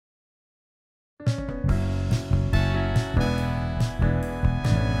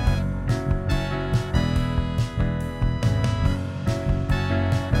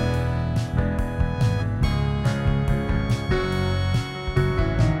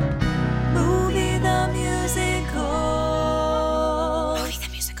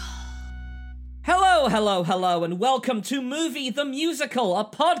Hello, and welcome to Movie the Musical, a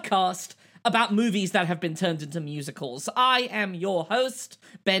podcast about movies that have been turned into musicals. I am your host,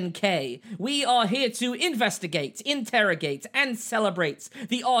 Ben Kay. We are here to investigate, interrogate, and celebrate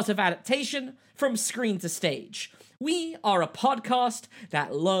the art of adaptation from screen to stage. We are a podcast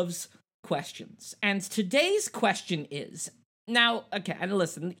that loves questions, and today's question is... Now, okay, and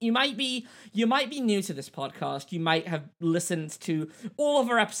listen, you might be new to this podcast. You might have listened to all of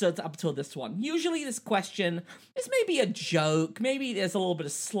our episodes up till this one. Usually this question is maybe a joke. Maybe there's a little bit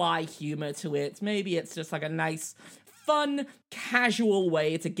of sly humor to it. Maybe it's just like a nice, fun, casual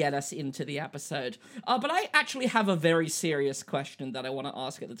way to get us into the episode. But I actually have a very serious question that I want to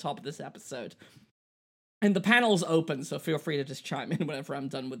ask at the top of this episode. And the panel's open, so feel free to just chime in whenever I'm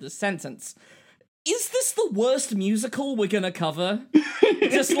done with this sentence. Is this the worst musical we're gonna cover?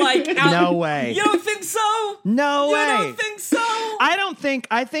 Just like... No way. You don't think so? No way. You don't think so?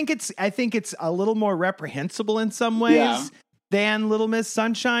 I think it's a little more reprehensible in some ways than Little Miss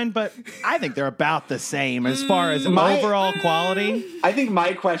Sunshine, but I think they're about the same as far as overall quality. I think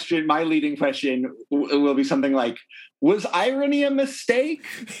my leading question will be something like, was irony a mistake?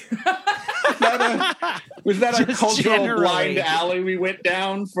 Was that a cultural blind alley we went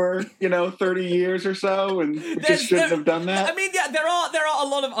down for 30 years or so, and we just shouldn't have done that? I mean, yeah, there are a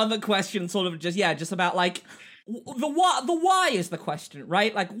lot of other questions, sort of just about like the why is the question,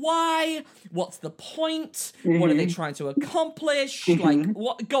 right? Like, why? What's the point? Mm-hmm. What are they trying to accomplish? Mm-hmm. Like,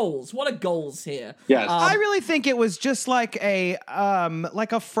 what goals? What are goals here? Yes, I really think it was just like a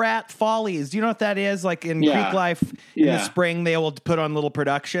frat follies. Do you know what that is? Like in Greek life, in the spring, they will put on little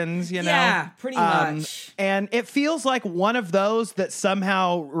productions. Yeah, pretty much. And it feels like one of those that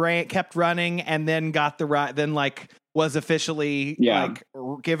somehow kept running and then got the right. Then was officially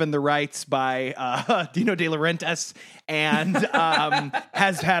given the rights by Dino De Laurentiis and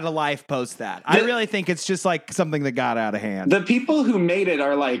has had a life post that. I really think it's just like something that got out of hand. The people who made it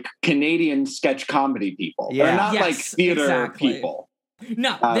are like Canadian sketch comedy people. Yeah. They're not like theater people.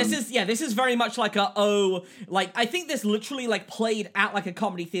 No, this is very much like I think this literally played at a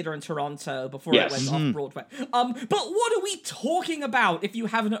comedy theater in Toronto before it went off Broadway. But what are we talking about if you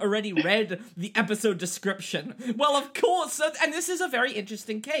haven't already read the episode description? Well, of course, and this is a very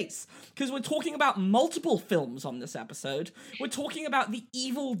interesting case, because we're talking about multiple films on this episode. We're talking about the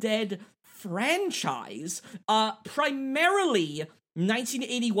Evil Dead franchise, primarily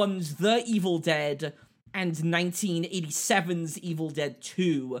 1981's The Evil Dead and 1987's Evil Dead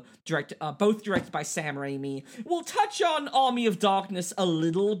 2, both directed by Sam Raimi. We'll touch on Army of Darkness a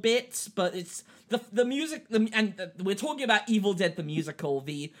little bit, but it's the music, and we're talking about Evil Dead the musical,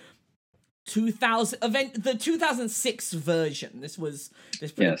 the 2006 version. This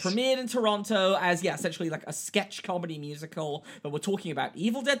premiered in Toronto as essentially like a sketch comedy musical, but we're talking about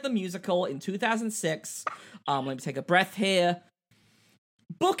Evil Dead the musical in 2006. Let me take a breath here.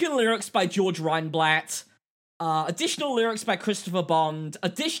 Book and lyrics by George Reinblatt, additional lyrics by Christopher Bond,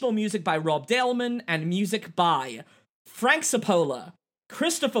 additional music by Rob Daleman, and music by Frank Zappola,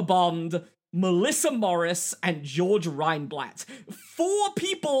 Christopher Bond, Melissa Morris, and George Reinblatt. 4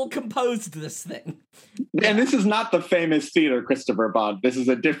 people composed this thing. And this is not the famous theater Christopher Bond. This is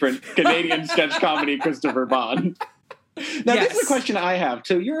a different Canadian sketch comedy Christopher Bond. Now, this is a question I have.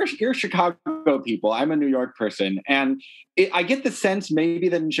 So you're Chicago people. I'm a New York person. And I get the sense maybe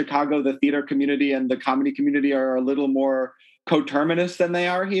that in Chicago, the theater community and the comedy community are a little more coterminous than they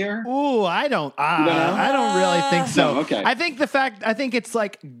are here. Ooh, I don't really think so. No, okay. I think it's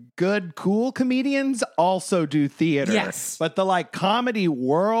like good, cool comedians also do theater. Yes. But the comedy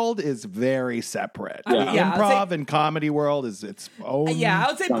world is very separate. Yeah. Improv and comedy world is its own. Yeah, I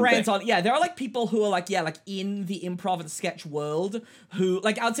would say something. brands on. Yeah, there are people who are in the improv and sketch world who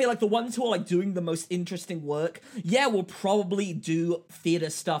I would say the ones who are doing the most interesting work. Yeah, will probably do theater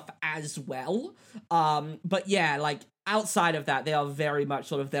stuff as well. But yeah, outside of that, they are very much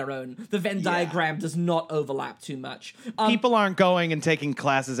sort of their own. The Venn diagram does not overlap too much. People aren't going and taking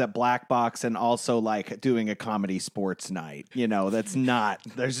classes at Black Box and also doing a comedy sports night. That's not.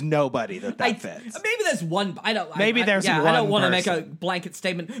 There's nobody that fits. Maybe there's one. I don't. Maybe there's one. I don't want to make person. a blanket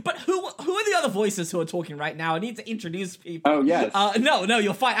statement. But who are the other voices who are talking right now? I need to introduce people. Oh yes. No,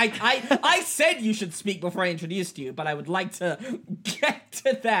 you're fine. I said you should speak before I introduced you, but I would like to get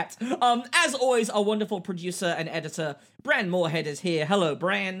to that. As always, our wonderful producer and editor, Bran Moorhead, is here. Hello,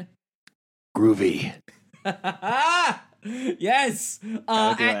 Bran. Groovy. Yes.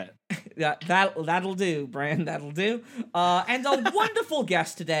 That'll do, Bran. That'll do. And a wonderful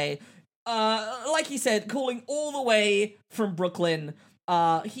guest today. Like he said, calling all the way from Brooklyn.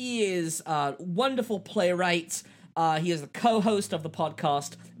 He is a wonderful playwright, He is the co-host of the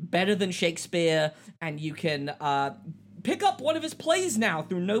podcast Better Than Shakespeare, and you can pick up one of his plays now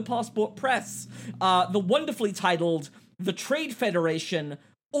through No Passport Press. The wonderfully titled The Trade Federation,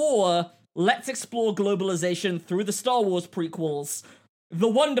 or Let's Explore Globalization Through the Star Wars Prequels. The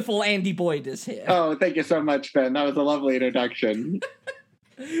wonderful Andy Boyd is here. Oh, thank you so much, Ben. That was a lovely introduction.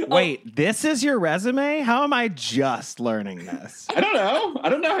 Wait, this is your resume? How am I just learning this? I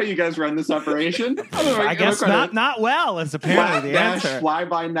don't know how you guys run this operation. I guess not well is apparently the answer.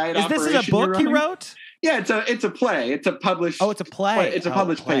 Fly-by-night is operation. This is a book you wrote? Yeah, it's a play. It's a published. Oh, it's a play. It's a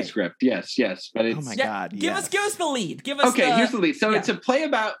published play script. Yes. But it's, oh my god! Give us the lead. Give us. Okay, here's the lead. So it's a play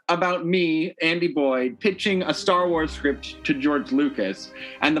about me, Andy Boyd, pitching a Star Wars script to George Lucas,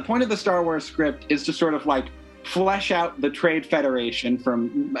 and the point of the Star Wars script is to sort of like flesh out the Trade Federation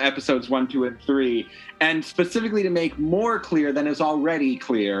from episodes 1, 2, and 3, and specifically to make more clear than is already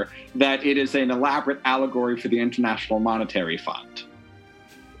clear that it is an elaborate allegory for the International Monetary Fund.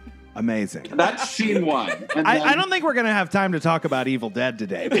 Amazing. That's scene one. I don't think we're going to have time to talk about Evil Dead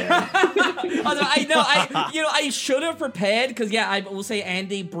today, man. I should have prepared because, I will say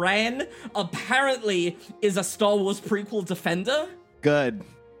Andy Bran apparently is a Star Wars prequel defender. Good.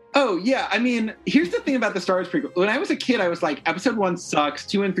 Oh, yeah. I mean, here's the thing about the Star Wars prequel. When I was a kid, I was like, episode 1 sucks,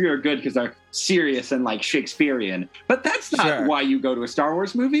 2 and 3 are good because they're serious and like Shakespearean. But that's not why you go to a Star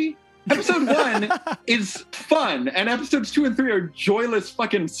Wars movie. Episode 1 is fun, and episodes 2 and 3 are joyless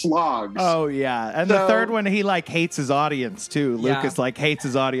fucking slogs. Oh, yeah. And the third one, he, like, hates his audience, too. Lucas, like, hates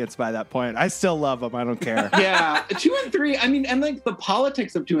his audience by that point. I still love him. I don't care. Yeah. 2 and 3, I mean, and, like, the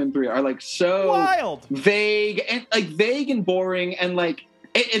politics of 2 and 3 are, like, so... wild. Vague and boring, and, like,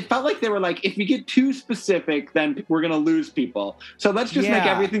 it felt like they were like, if we get too specific, then we're going to lose people. So let's just make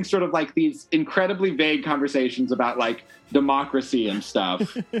everything sort of like these incredibly vague conversations about, like, democracy and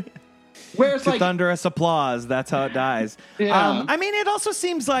stuff. Whereas, like, thunderous applause, that's how it dies. Yeah. I mean, it also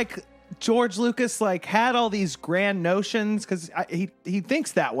seems like George Lucas like had all these grand notions because he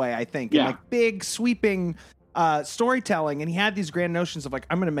thinks that way. I think, in, like, big sweeping storytelling, and he had these grand notions of like,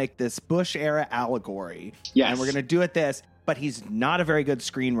 I'm going to make this Bush era allegory, and we're going to do it this. But he's not a very good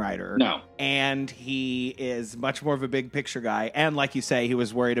screenwriter. No. And he is much more of a big picture guy. And like you say, he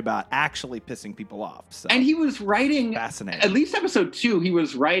was worried about actually pissing people off. So. And he was writing, fascinating. At least episode 2, he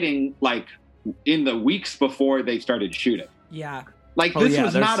was writing like in the weeks before they started shooting. Yeah. Like, this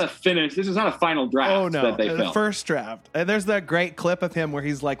was not a finish. This is not a final draft that they filmed. The first draft. And there's that great clip of him where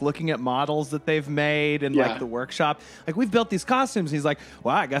he's, like, looking at models that they've made in, like, the workshop. Like, we've built these costumes. He's like,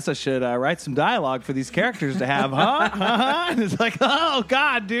 well, I guess I should write some dialogue for these characters to have, huh? And it's like, oh,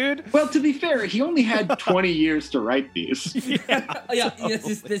 God, dude. Well, to be fair, he only had 20 years to write these.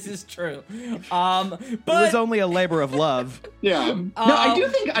 This is true. But it was only a labor of love. Yeah. No, I do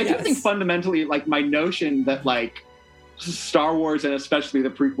think fundamentally, like, my notion that, like, Star Wars and especially the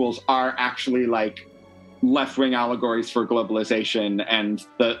prequels are actually like left-wing allegories for globalization and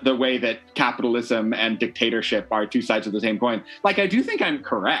the way that capitalism and dictatorship are two sides of the same coin. Like, I do think I'm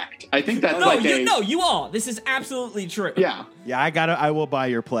correct. I think that's you are. This is absolutely true. Yeah. Yeah, I will buy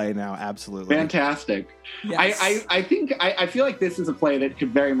your play now. Absolutely. Fantastic. Yes. I feel like this is a play that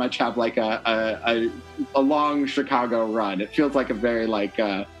could very much have like a long Chicago run. It feels like a very like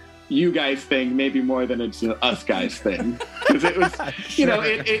you guys thing, maybe more than it's an us guys thing, because it was,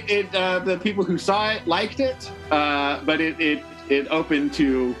 the people who saw it liked it, but it opened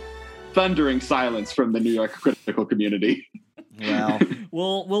to thundering silence from the New York critical community.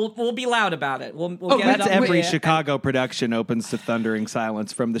 Well, we'll be loud about it. We'll get that's every Chicago production opens to thundering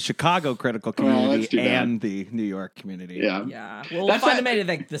silence from the Chicago critical community and the New York community. Yeah. We'll find a way to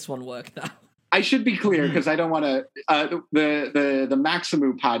make this one work, though. I should be clear because I don't want to. The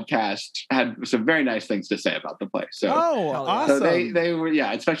Maximu podcast had some very nice things to say about the play. So, awesome! So they were,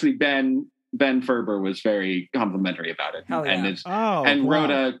 especially Ben Ferber was very complimentary about it, and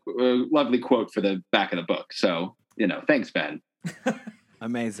wrote a lovely quote for the back of the book. So, thanks, Ben.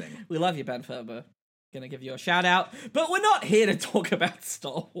 Amazing. We love you, Ben Ferber. Gonna give you a shout out, but we're not here to talk about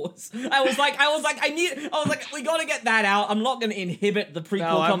Star Wars. I was like, we gotta get that out. I'm not gonna inhibit the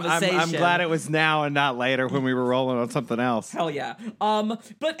prequel conversation. I'm glad it was now and not later when we were rolling on something else. Hell yeah.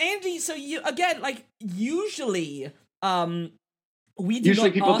 But Andy, so you again, like usually,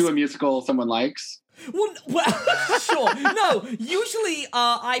 usually people do a musical someone likes. Well, sure. No, usually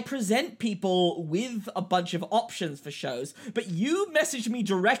I present people with a bunch of options for shows, but you messaged me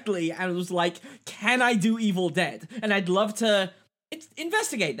directly and was like, can I do Evil Dead? And I'd love to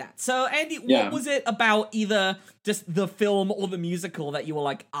investigate that. So, Andy, what was it about either just the film or the musical that you were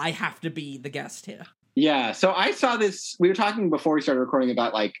like, I have to be the guest here? Yeah, so I saw this, we were talking before we started recording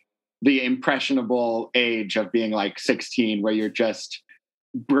about like the impressionable age of being like 16, where you're just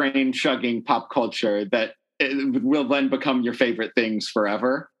brain chugging pop culture that will then become your favorite things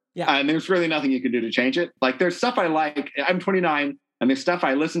forever. Yeah. And there's really nothing you can do to change it. Like there's stuff I like. I'm 29 and there's stuff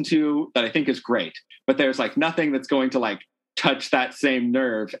I listen to that I think is great, but there's like nothing that's going to like touch that same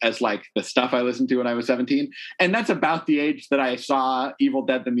nerve as like the stuff I listened to when I was 17. And that's about the age that I saw Evil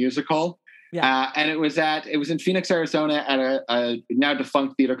Dead the musical. Yeah. And it was in Phoenix, Arizona at a now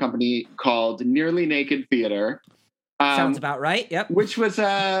defunct theater company called Nearly Naked Theater. Sounds about right. Yep. Which was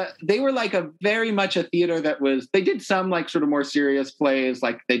they were like a very much a theater that was, they did some like sort of more serious plays,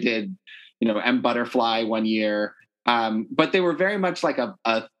 like they did, M. Butterfly one year. But they were very much like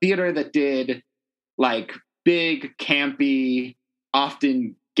a theater that did like big, campy,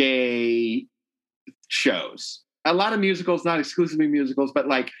 often gay shows. A lot of musicals, not exclusively musicals, but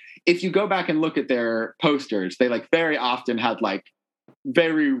like if you go back and look at their posters, they like very often had like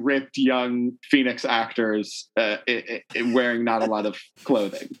very ripped young Phoenix actors wearing not a lot of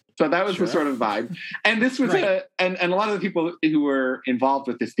clothing. So that was the sort of vibe. And this was and a lot of the people who were involved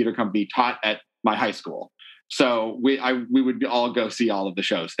with this theater company taught at my high school. So we would all go see all of the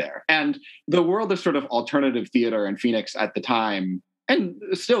shows there. And the world of sort of alternative theater in Phoenix at the time, and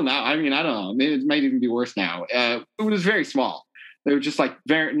still now, I mean, I don't know, maybe it might even be worse now. It was very small. There were just like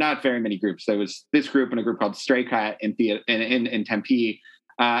not very many groups. There was this group and a group called Stray Cat in Tempe,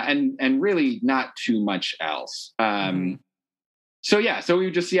 and really not too much else. So we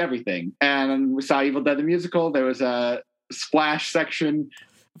would just see everything. And we saw Evil Dead the musical. There was a splash section.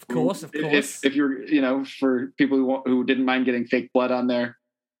 Of course. If you're, for people who didn't mind getting fake blood on their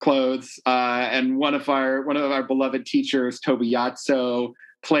clothes, and one of our beloved teachers, Toby Yatso,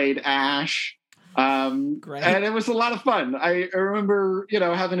 played Ash. Great. And it was a lot of fun. I remember,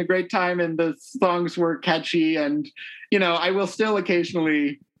 having a great time, and the songs were catchy, and I will still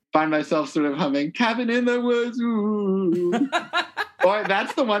occasionally find myself sort of humming "Cabin in the Woods." Ooh. Or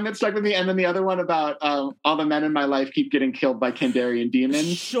that's the one that stuck with me, and then the other one about all the men in my life keep getting killed by Kandarian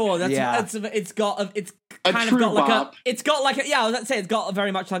demons. Sure, it's got a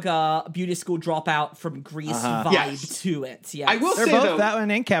very much like a beauty school dropout from Grease vibe to it. Yeah, I will say both though, that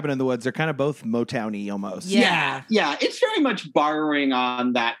one and Cabin in the Woods are kind of both Motown-y almost. Yeah, it's very much borrowing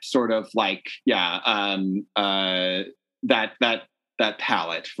on that sort of like that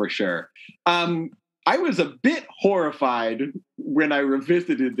palette for sure. I was a bit horrified when I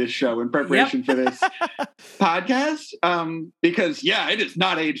revisited this show in preparation for this podcast, because it is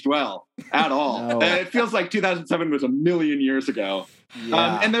not aged well at all. No. It feels like 2007 was a million years ago.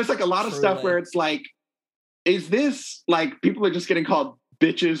 And there's like a lot of stuff where it's like, is this like people are just getting called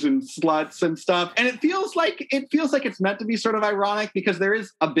bitches and sluts and stuff? And it feels like it's meant to be sort of ironic, because there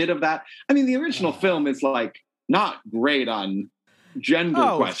is a bit of that. I mean, the original film is like not great on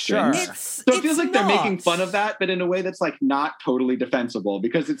gender questions. Sure. So it feels like they're making fun of that, but in a way that's like not totally defensible,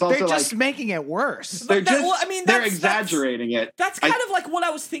 because it's also they're just making it worse. They're exaggerating it. That's kind of like what I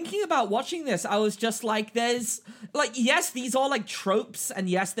was thinking about watching this. I was just like, there's like, yes, these are like tropes, and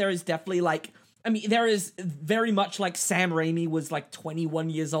yes, there is definitely like, I mean, there is very much like Sam Raimi was like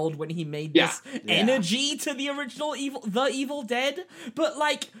 21 years old when he made this energy to the original Evil Dead, but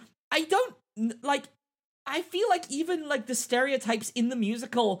like, I feel like even like the stereotypes in the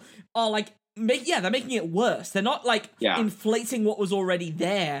musical are like, they're making it worse. They're not like inflating what was already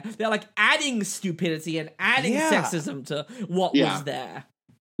there. They're like adding stupidity and adding sexism to what was there.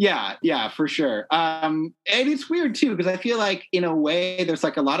 Yeah, for sure. And it's weird too, because I feel like in a way there's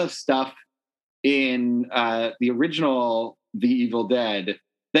like a lot of stuff in the original The Evil Dead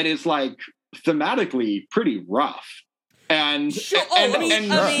that is like thematically pretty rough. And we'll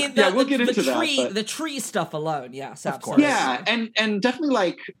get into that. The tree stuff alone, yes, of course. Yeah, and definitely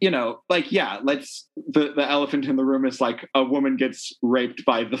like, let's the elephant in the room is like a woman gets raped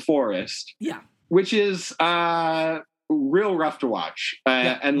by the forest. Yeah. Which is real rough to watch.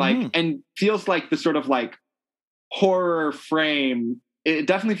 And feels like the sort of like horror frame, it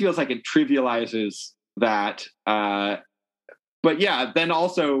definitely feels like it trivializes that. But then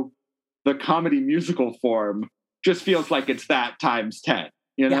also the comedy musical form just feels like it's that times 10,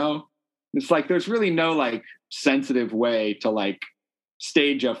 know? It's like, there's really no like sensitive way to like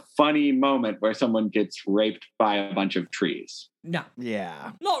stage a funny moment where someone gets raped by a bunch of trees. No.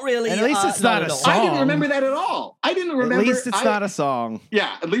 Yeah. Not really. And at least it's not a song. I didn't remember that at all. I didn't remember. At least it's not a song.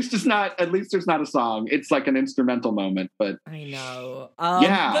 Yeah. At least there's not a song. It's like an instrumental moment, but. I know. I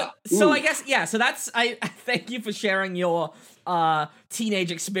guess, so that's, I thank you for sharing your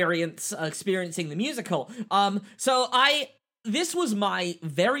teenage experiencing the musical. So I this was my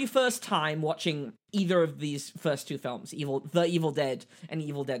very first time watching either of these first two films, The Evil Dead and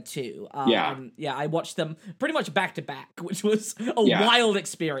Evil Dead 2. And I watched them pretty much back to back, which was a wild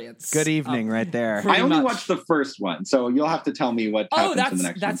experience. Good evening right there. I only watched the first one, so you'll have to tell me what happens in the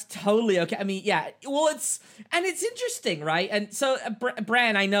next one. That's totally okay. I mean, yeah, well, it's interesting, right? And so,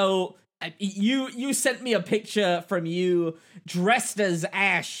 Bran, I know you sent me a picture from you dressed as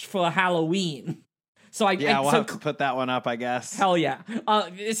Ash for Halloween. So we'll have to put that one up, I guess. Hell yeah.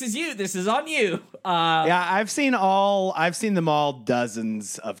 This is you. This is on you. I've seen them all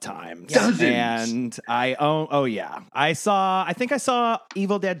dozens of times. Dozens. And I think I saw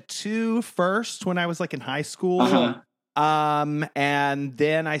Evil Dead 2 first when I was like in high school. Uh-huh. And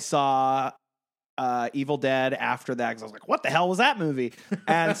then I saw Evil Dead after that, because I was like, what the hell was that movie?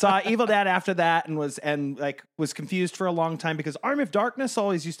 And saw Evil Dead after that, and was confused for a long time because Army of Darkness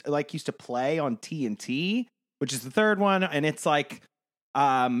always used to play on TNT, which is the third one, and it's like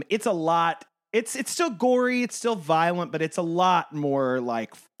it's a lot. It's still gory, it's still violent, but it's a lot more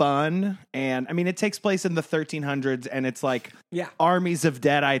like fun. And I mean, it takes place in the 1300s, and it's like armies of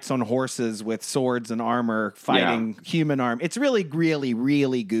deadites on horses with swords and armor fighting human arm. It's really, really,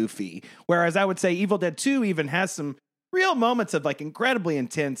 really goofy. Whereas I would say Evil Dead 2 even has some real moments of like incredibly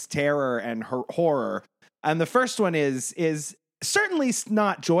intense terror and horror. And the first one is certainly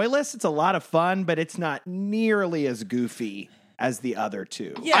not joyless. It's a lot of fun, but it's not nearly as goofy as the other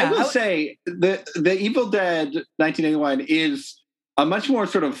two. Yeah, I will say the Evil Dead 1981 is a much more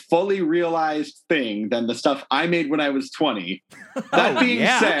sort of fully realized thing than the stuff I made when I was 20. That being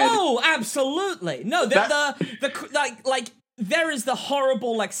said, absolutely. No, there is the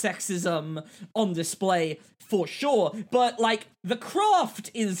horrible like sexism on display for sure, but like the craft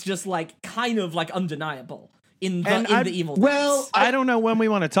is just like kind of like undeniable. In the Evil Dead. Well, I don't know when we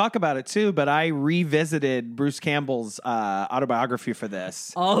want to talk about it too, but I revisited Bruce Campbell's autobiography for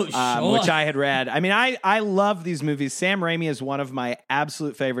this. Oh, sure. Which I had read. I mean, I love these movies. Sam Raimi is one of my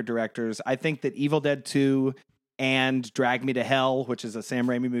absolute favorite directors. I think that Evil Dead 2 and Drag Me to Hell, which is a Sam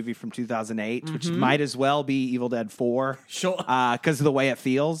Raimi movie from 2008, which might as well be Evil Dead 4. Sure. Because of the way it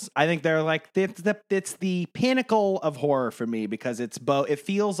feels. I think they're like, it's the pinnacle of horror for me, because it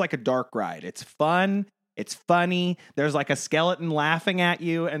feels like a dark ride. It's fun. It's funny. There's like a skeleton laughing at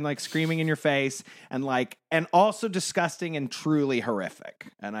you and like screaming in your face, and also disgusting and truly horrific.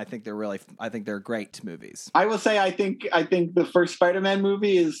 And I think they're great movies. I will say, I think the first Spider-Man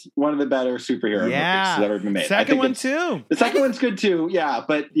movie is one of the better superhero movies that ever been made. Second one too. The second one's good too. Yeah,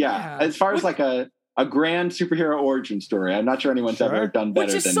 but as far as like a grand superhero origin story, I'm not sure anyone's ever done better.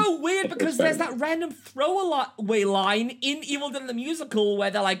 Which is so weird, because there's that random throwaway line in Evil Dead the Musical where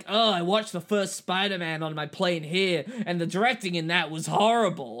they're like, "Oh, I watched the first Spider-Man on my plane here, and the directing in that was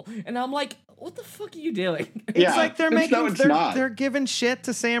horrible." And I'm like, what the fuck are you doing? It's like they're giving shit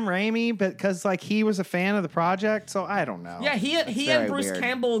to Sam Raimi, but because like he was a fan of the project, so I don't know. Yeah, he and Bruce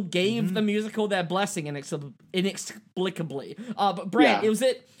Campbell gave the musical their blessing inexplicably. But Brad, Is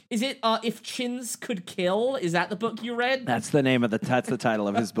it If Chins Could Kill? Is that the book you read? That's the title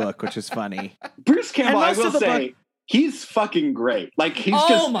of his book, which is funny. Bruce Campbell, I will say, he's fucking great. Like, he's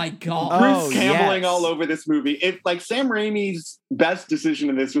my God. Bruce Campbelling all over this movie. Sam Raimi's best decision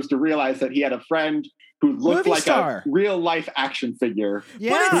in this was to realize that he had a friend who looked like a real life action figure.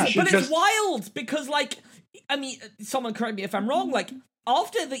 Yeah. But it's wild because, like, I mean, someone correct me if I'm wrong, like,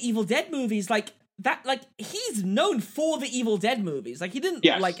 after the Evil Dead movies, like, that, like, he's known for the Evil Dead movies. Like, he didn't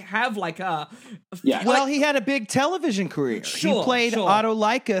have like a well, he had a big television career. He played Otto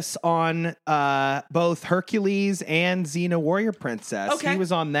Lycus on both Hercules and Xena Warrior Princess. He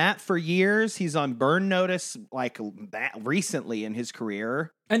was on that for years. He's on Burn Notice like that recently in his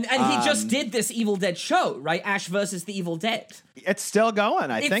career. And he just did this Evil Dead show, right? Ash versus the Evil Dead. It's still going.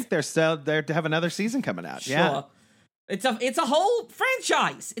 I think they're to have another season coming out. Sure. Yeah. It's a whole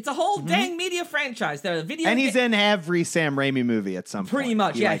franchise. It's a whole dang media franchise. There, he's in every Sam Raimi movie at some point. Pretty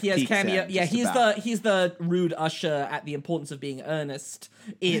much, he has cameo. Yeah, he's the rude usher at the importance of being earnest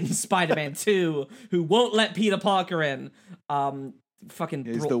in Spider-Man 2, who won't let Peter Parker in.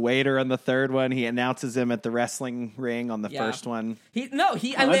 He's the waiter on the third one. He announces him at the wrestling ring on the first one.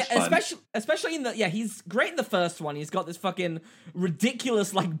 Especially in the he's great in the first one. He's got this fucking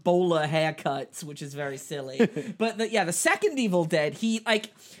ridiculous like bowler haircut, which is very silly. But the second Evil Dead, the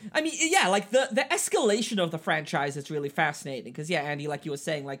escalation of the franchise is really fascinating because Andy, like you were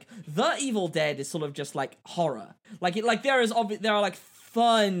saying, like the Evil Dead is sort of just like horror. There are like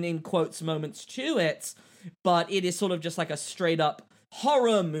fun in quotes moments to it, but it is sort of just like a straight up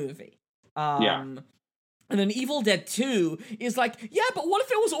horror movie. And then Evil Dead 2 is like, yeah, but what if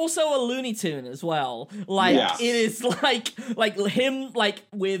it was also a Looney Tune as well? Like, it is like him, like,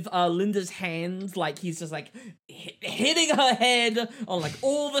 with Linda's hands, like, he's just, like, hitting her head on, like,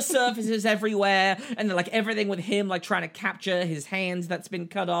 all the surfaces everywhere, and then, like, everything with him, like, trying to capture his hands that's been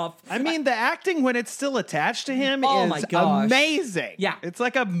cut off. I mean, the acting when it's still attached to him oh is my gosh. amazing. Yeah. It's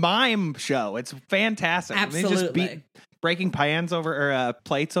like a mime show. It's fantastic. Absolutely. They just breaking plates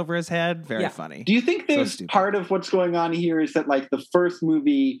over his head. Very funny. Do you think there's part of what's going on here is that like the first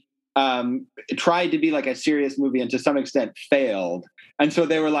movie tried to be like a serious movie and to some extent failed, and so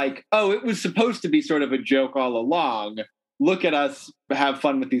they were like, oh, it was supposed to be sort of a joke all along. Look at us have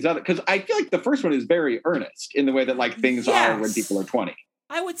fun with these other, because I feel like the first one is very earnest in the way that like things are when people are 20.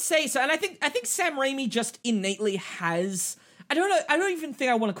 I would say so, and I think Sam Raimi just innately has. I don't know. I don't even think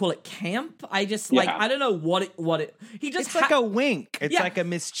I want to call it camp. I just like I don't know what it. He just it's like a wink. It's like a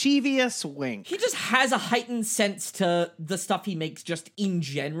mischievous wink. He just has a heightened sense to the stuff he makes just in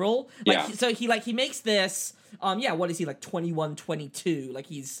general. Like so he makes this. What is he, like 21, 22? Like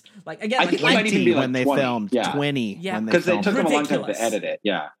he's like, again, I like think he might even be like when they 20. filmed 20. Yeah, because it took them a long time to edit it.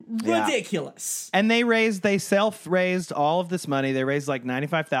 Yeah, ridiculous. And they self-raised all of this money. They raised like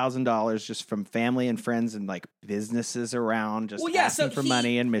 $95,000 just from family and friends and like businesses around, just asking for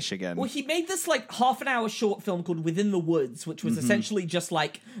money in Michigan. Well, he made this like half-an-hour short film called Within the Woods, which was essentially just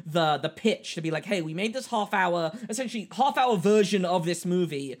like the pitch to be like, hey, we made this half-hour version of this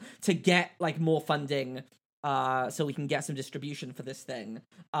movie to get like more funding. So we can get some distribution for this thing.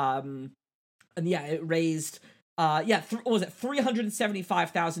 It raised, what was it,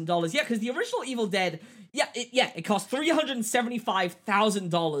 $375,000? Yeah, because the original Evil Dead, it cost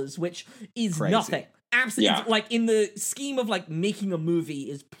 $375,000, which is crazy. Nothing. Absolutely, like in the scheme of like making a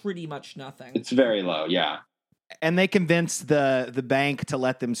movie is pretty much nothing. It's very low, yeah. And they convinced the bank to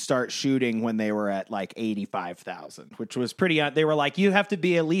let them start shooting when they were at like 85,000, which was pretty. They were like, you have to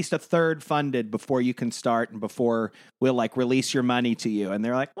be at least a third funded before you can start and before we'll like release your money to you. And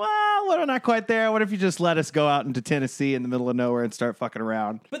they're like, well, we're not quite there. What if you just let us go out into Tennessee in the middle of nowhere and start fucking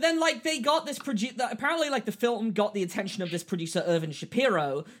around? But then like they got this apparently like the film got the attention of this producer Irvin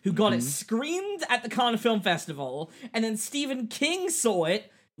Shapiro, who got it screened at the Cannes Film Festival, and then Stephen King saw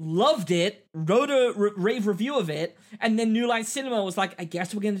it. Loved it, wrote a rave review of it, and then New Line Cinema was like, I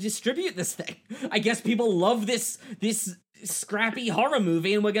guess we're going to distribute this thing. I guess people love this scrappy horror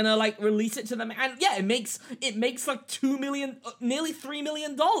movie, and we're going to like release it to them. And yeah, it makes like $2 million, nearly $3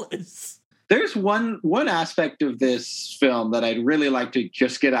 million. There's one aspect of this film that I'd really like to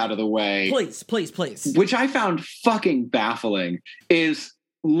just get out of the way. Please. Which I found fucking baffling, is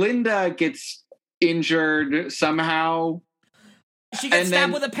Linda gets injured somehow. She gets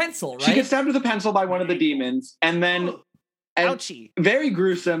stabbed with a pencil, right? She gets stabbed with a pencil by one of the demons, and then ouchie, very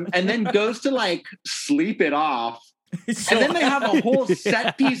gruesome, and then goes to like sleep it off. And then they have a whole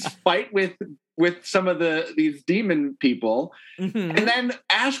set piece fight with some of these demon people. And then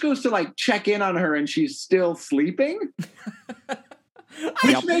Ash goes to like check in on her and she's still sleeping.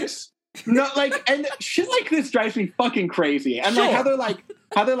 Which makes and shit like this drives me fucking crazy. And like how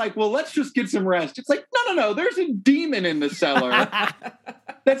they're like, well, let's just get some rest. It's like, no, there's a demon in the cellar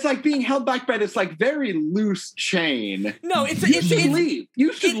that's like being held back by this like very loose chain. No, you should leave.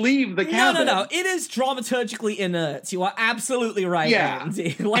 You should leave the cabin. No. It is dramaturgically inert. You are absolutely right. Yeah.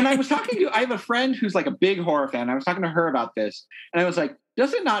 And I have a friend who's like a big horror fan. I was talking to her about this, and I was like,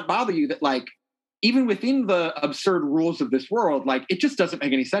 does it not bother you that like, even within the absurd rules of this world, like it just doesn't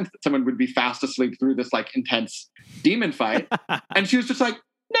make any sense that someone would be fast asleep through this like intense demon fight? And she was just like,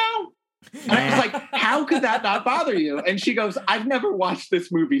 no. And I was like, how could that not bother you? And she goes, I've never watched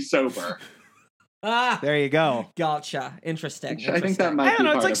this movie sober. There you go. Gotcha. Interesting. I think that might be. I don't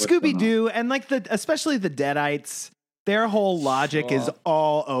know. It's like Scooby-Doo, and like especially the Deadites. Their whole logic is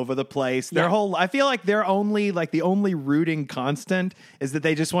all over the place. I feel like their only the only rooting constant is that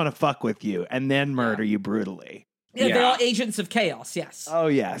they just want to fuck with you and then murder you brutally. Yeah, they are agents of chaos, yes. Oh,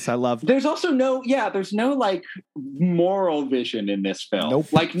 yes, I love that. There's also there's no, like, moral vision in this film.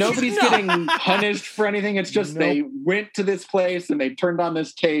 Nope. Like, nobody's getting punished for anything. It's just they went to this place and they turned on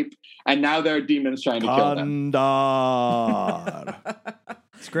this tape, and now there are demons trying to kill them.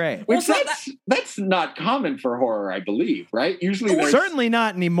 It's great. Which that's not common for horror, I believe, right? Usually certainly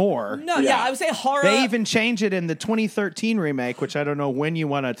not anymore. No, I would say horror. They even change it in the 2013 remake, which I don't know when you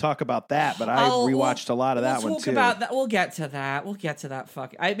want to talk about that, but I rewatched a lot of that one too. We'll get to that.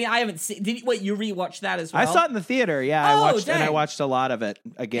 Fuck. I mean, I haven't seen. Wait, you rewatched that as well? I saw it in the theater. Yeah, I watched a lot of it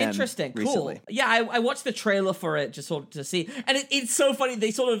again. Interesting. Recently. Cool. Yeah, I watched the trailer for it just sort of to see, and it's so funny.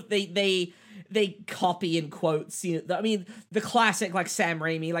 They they copy and quotes. I mean, the classic like Sam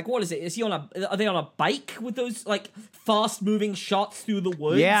Raimi. Like, what is it? Is he on are they on a bike with those like fast moving shots through the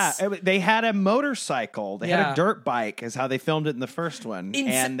woods? Yeah, they had a motorcycle. They had a dirt bike, is how they filmed it in the first one,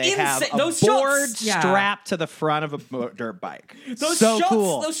 and they have a board strapped to the front of a dirt bike. Those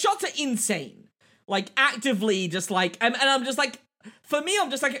shots are insane. Like actively, just like, and I'm just like, for me,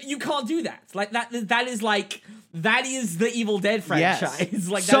 I'm just like, you can't do that. Like that is the Evil Dead franchise. Yes.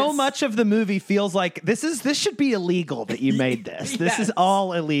 Like so much of the movie feels like this should be illegal that you made this. This is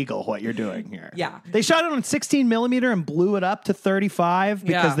all illegal what you're doing here. Yeah. They shot it on 16 millimeter and blew it up to 35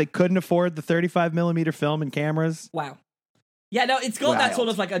 because they couldn't afford the 35 millimeter film and cameras. Wow. Yeah, no, it's got that sort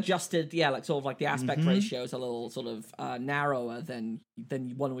of like adjusted, like sort of like the aspect ratio is a little sort of narrower than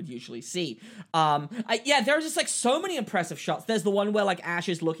one would usually see. There's just like so many impressive shots. There's the one where like Ash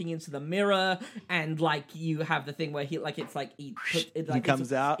is looking into the mirror, and like you have the thing where he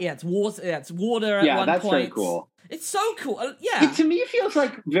comes out. Yeah, it's water. Yeah, it's water. At one that's point. Very cool. It's so cool. To me, it feels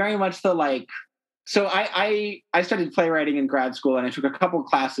like very much the like. So I studied playwriting in grad school, and I took a couple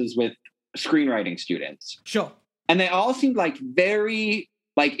classes with screenwriting students. Sure. And they all seemed like very,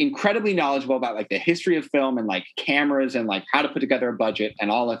 like incredibly knowledgeable about like the history of film and like cameras and like how to put together a budget and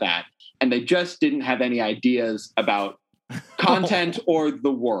all of that. And they just didn't have any ideas about content or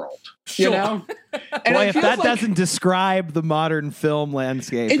the world, you know? And boy, if that doesn't describe the modern film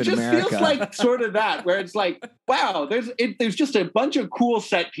landscape in America. It just feels like sort of that, where it's like, wow, there's just a bunch of cool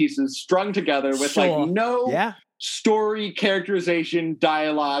set pieces strung together with like no story, characterization,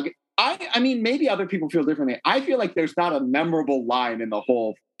 dialogue. I mean, maybe other people feel differently. I feel like there's not a memorable line in the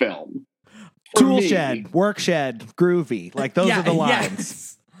whole film. Tool shed, work shed, groovy. Like those are the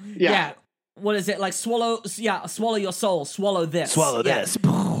lines. Yes. Yeah. What is it? Like swallow your soul, swallow this. Swallow this.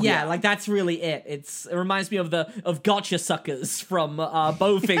 Yeah, like that's really it. It reminds me of Gotcha Suckers from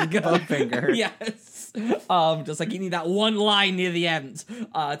Bowfinger. Bowfinger. Yes. Just like you need that one line near the end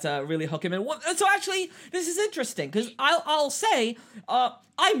to really hook him in. So actually, this is interesting because I'll say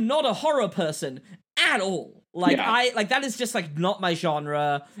I'm not a horror person at all. Like that is just like not my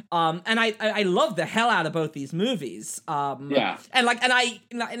genre. And I love the hell out of both these movies. And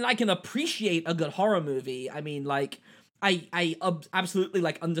I can appreciate a good horror movie. I mean, like I absolutely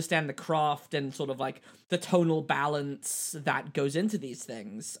like understand the craft and sort of like the tonal balance that goes into these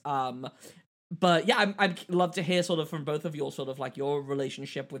things. But yeah, I'd love to hear sort of from both of your sort of like your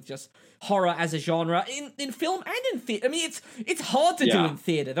relationship with just horror as a genre in film and in theater. I mean, it's hard to do in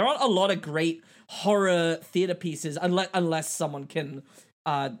theater. There aren't a lot of great horror theater pieces unless someone can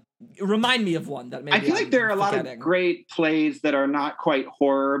remind me of one that maybe I feel like there are a lot of great plays that are not quite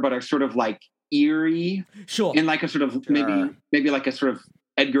horror but are sort of like eerie. Sure. In like a sort of maybe like a sort of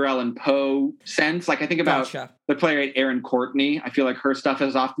Edgar Allan Poe sense. Like I think about the playwright Erin Courtney. I feel like her stuff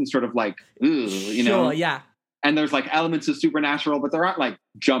is often sort of like, you know. Sure, yeah. And there's like elements of supernatural, but there aren't like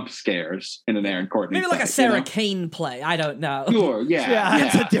jump scares in an Erin Courtney maybe play, like a Sarah Kane play. I don't know. Sure, yeah.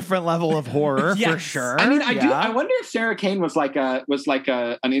 That's a different level of horror for sure. I mean, I wonder if Sarah Kane was like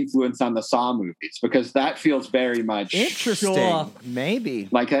an influence on the Saw movies, because that feels very much interesting. Sure. Maybe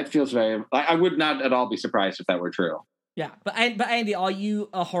like that feels very. I would not at all be surprised if that were true. Yeah, but Andy, are you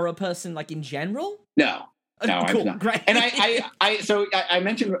a horror person like in general? No, cool. I'm not. Great. And I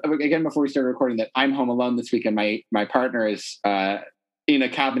mentioned again before we started recording that I'm home alone this week, and my partner is in a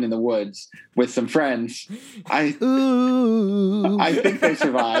cabin in the woods with some friends. I think they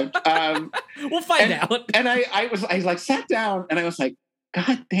survived. We'll find out. And I like sat down and I was like,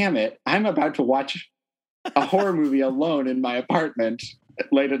 God damn it! I'm about to watch a horror movie alone in my apartment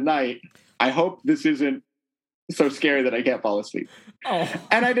late at night. I hope this isn't so scary that I can't fall asleep. Oh.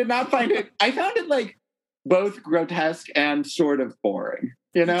 And I did not find it. I found it like both grotesque and sort of boring,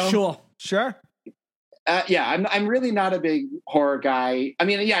 you know? Sure. I'm really not a big horror guy. I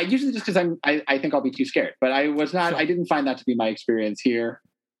mean, usually just because I think I'll be too scared, but I was not, I didn't find that to be my experience here.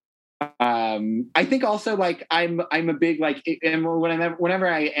 I think also like I'm a big, like, and whenever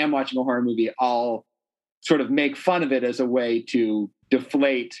I am watching a horror movie, I'll sort of make fun of it as a way to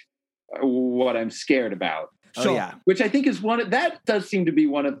deflate what I'm scared about. Oh, yeah. Which I think is that does seem to be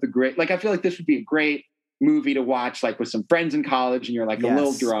one of the great, like, I feel like this would be a great movie to watch, like with some friends in college and you're like a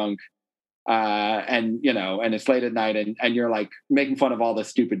little drunk, and, you know, and it's late at night and you're like making fun of all the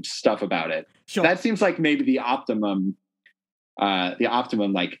stupid stuff about it. Sure. That seems like maybe the optimum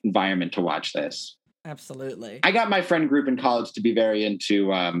like environment to watch this. Absolutely. I got my friend group in college to be very into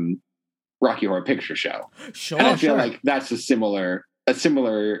Rocky Horror Picture Show. Sure. And I feel like that's a similar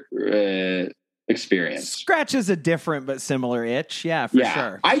experience. Scratches a different but similar itch. Yeah, for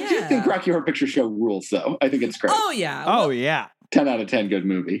sure. I do think Rocky Horror Picture Show rules, though. I think it's great. Oh, yeah. Oh, yeah. 10 out of 10 good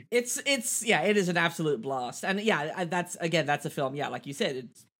movie. It's yeah, it is an absolute blast. And yeah, that's a film, yeah, like you said,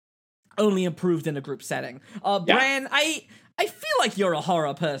 it's only improved in a group setting. Bran, I feel like you're a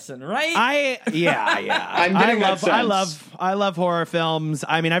horror person, right? I love horror films.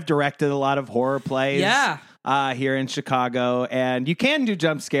 I mean, I've directed a lot of horror plays. Yeah. Here in Chicago, and you can do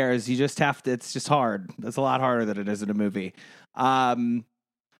jump scares. You just have to. It's just hard. It's a lot harder than it is in a movie.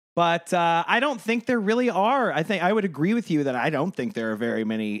 But I don't think there really are. I think I would agree with you that I don't think there are very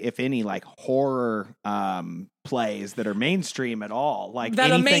many, if any, like horror plays that are mainstream at all. Like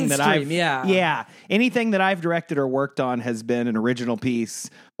that anything are mainstream, yeah, anything that I've directed or worked on has been an original piece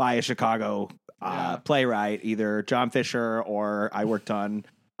by a Chicago playwright, either John Fisher or I worked on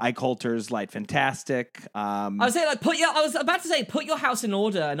Ike Holter's Light Fantastic. I was about to say Put Your House in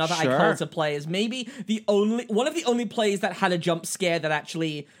Order, another Ike Holter play, is maybe one of the only plays that had a jump scare that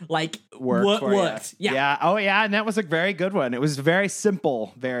actually like worked. Yeah. Oh yeah, and that was a very good one. It was a very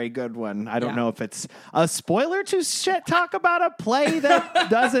simple, very good one. I don't know if it's a spoiler to talk about a play that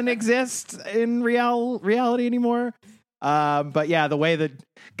doesn't exist in reality anymore. But yeah, the way that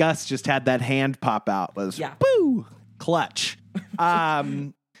Gus just had that hand pop out was boo, clutch.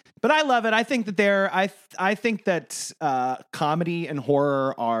 But I love it. I think that I think that comedy and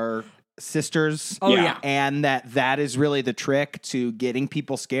horror are sisters. Oh yeah. And that is really the trick to getting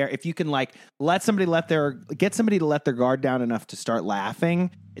people scared. If you can like get somebody to let their guard down enough to start laughing,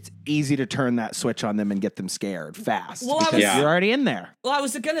 it's easy to turn that switch on them and get them scared fast. Well, because you're already in there. Well, I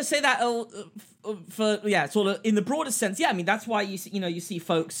was going to say that sort of in the broader sense. Yeah, I mean that's why you see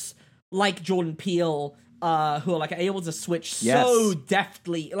folks like Jordan Peele who are like able to switch so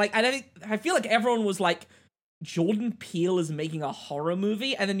deftly. Like I feel like everyone was like, Jordan Peele is making a horror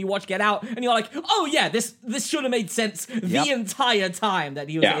movie, and then you watch Get Out, and you're like, oh yeah, this should have made sense the entire time that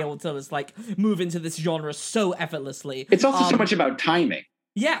he was able to just like move into this genre so effortlessly. It's also so much about timing.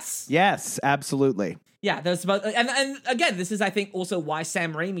 Yes, absolutely. Yeah, there's about, and again, this is I think also why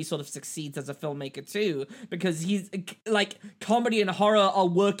Sam Raimi sort of succeeds as a filmmaker too, because he's like comedy and horror are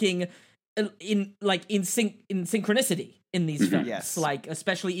working in synchronicity in these films, like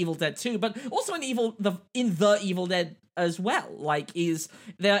especially Evil Dead 2, but also in the Evil Dead as well. Like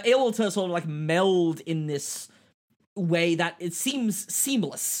they're able to sort of like meld in this way that it seems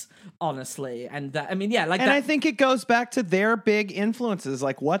seamless, honestly. And I think it goes back to their big influences,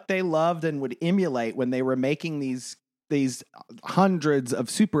 like what they loved and would emulate when they were making these hundreds of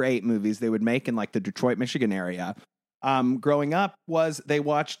Super 8 movies they would make in like the Detroit, Michigan area. Growing up was they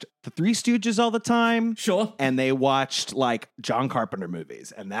watched the Three Stooges all the time. Sure. And they watched like John Carpenter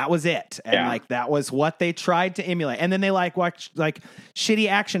movies, and that was it. And like that was what they tried to emulate. And then they watched like shitty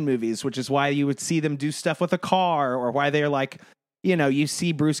action movies, which is why you would see them do stuff with a car, or why they're like, you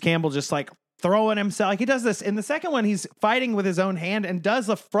see Bruce Campbell just like throwing himself. Like he does this in the second one, he's fighting with his own hand and does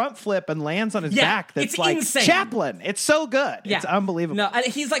a front flip and lands on his back. That's like insane. Chaplin. It's so good. Yeah. It's unbelievable. No, and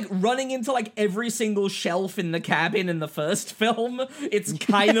he's like running into like every single shelf in the cabin in the first film. It's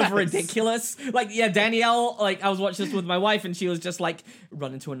kind of ridiculous. Like, Danielle, like I was watching this with my wife and she was just like,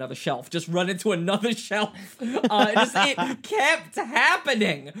 run into another shelf. Just run into another shelf. It kept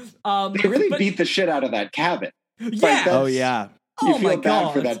happening. They really beat the shit out of that cabin. Yeah. Oh yeah. You feel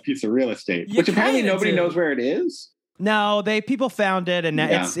bad for that piece of real estate, which apparently nobody knows where it is. No, people found it, and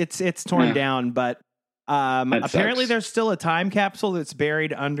it's torn down. But apparently, there's still a time capsule that's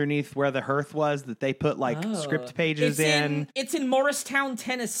buried underneath where the hearth was that they put like script pages in. It's in Morristown,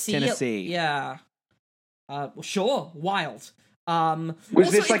 Tennessee. Yeah. Sure. Wild.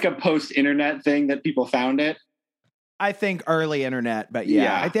 Was this like a post-internet thing that people found it? I think early internet, but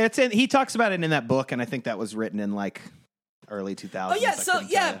he talks about it in that book, and I think that was written in like early 2000s. Oh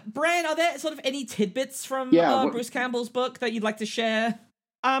yeah, Bran, are there sort of any tidbits from Bruce Campbell's book that you'd like to share?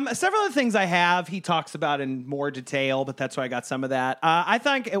 Several of the things I have, he talks about in more detail, but that's why I got some of that. I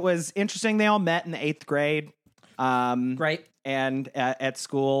think it was interesting. They all met in the 8th grade. Great. And at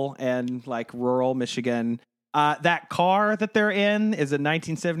school and like rural Michigan. That car that they're in is a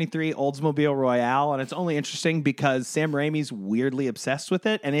 1973 Oldsmobile Royale, and it's only interesting because Sam Raimi's weirdly obsessed with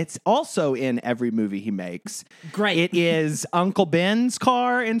it, and it's also in every movie he makes. Great. It is Uncle Ben's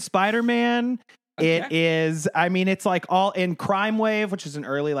car in Spider-Man. Okay. It is, it's like all in Crime Wave, which is an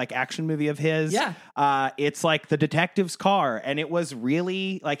early like action movie of his. Yeah. It's like the detective's car, and it was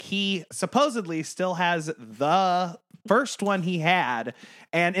really like he supposedly still has the first one he had.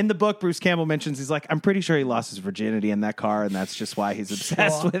 And in the book, Bruce Campbell mentions, he's like, I'm pretty sure he lost his virginity in that car, and that's just why he's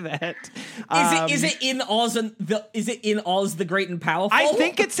obsessed with it. Is it in Oz the Great and Powerful? I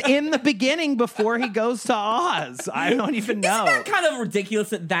think it's in the beginning before he goes to Oz. I don't even know. Isn't that kind of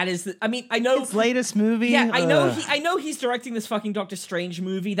ridiculous that is? I know his latest movie. Yeah, I know he's directing this fucking Doctor Strange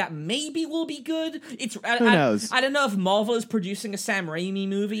movie that maybe will be good. Who knows? I don't know if Marvel is producing a Sam Raimi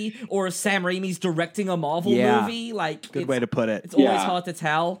movie or if Sam Raimi's directing a Marvel movie. Like, good way to put it. It's always hard to tell.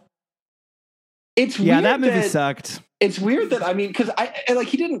 It's weird that movie sucked. It's weird that because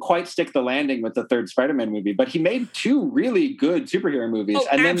he didn't quite stick the landing with the third Spider-Man movie, but he made 2 really good superhero movies,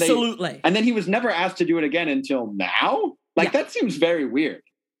 and then and then he was never asked to do it again until now. That seems very weird.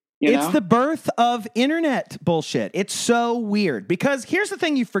 It's the birth of internet bullshit. It's so weird because here's the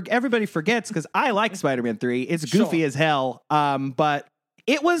thing: everybody forgets, because I like Spider-Man 3. It's goofy as hell, but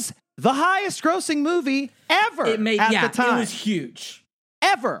it was the highest grossing movie ever at the time. It was huge.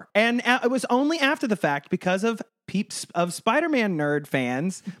 Ever. And it was only after the fact, because of peeps of Spider-Man nerd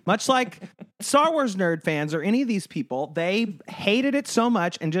fans, much like Star Wars nerd fans or any of these people, they hated it so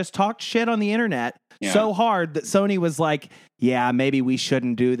much and just talked shit on the internet so hard that Sony was like, yeah, maybe we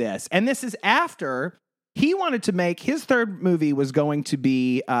shouldn't do this. And this is after he wanted to make his third movie was going to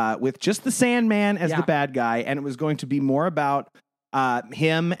be with just the Sandman as the bad guy, and it was going to be more about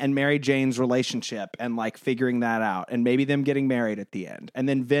him and Mary Jane's relationship and figuring that out, and maybe them getting married at the end. And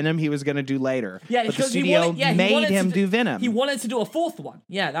then Venom he was going to do later. Yeah, but the studio made him do Venom. He wanted to do a 4th one.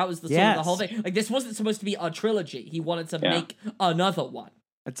 Yeah, that was the sort of the whole thing. This wasn't supposed to be a trilogy. He wanted to make another one.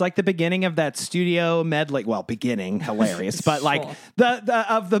 It's like the beginning of that studio medley. Well, beginning, hilarious, but the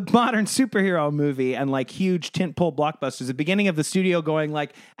of the modern superhero movie and huge tentpole blockbusters. The beginning of the studio going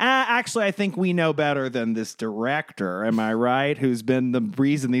actually, I think we know better than this director. Am I right? Who's been the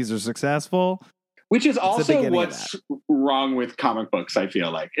reason these are successful? Which is also what's wrong with comic books. I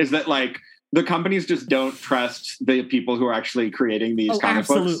feel is that the companies just don't trust the people who are actually creating these comic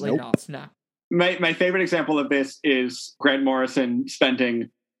books. Absolutely not. No. My favorite example of this is Grant Morrison spending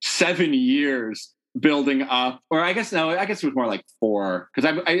 7 years building up, or I guess it was more 4,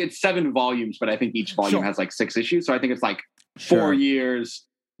 because it's 7 volumes, but I think each volume has 6 issues. So I think it's 4 years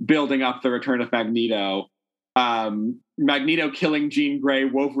building up the return of Magneto. Magneto killing Jean Grey,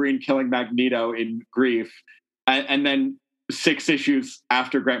 Wolverine killing Magneto in grief. And then 6 issues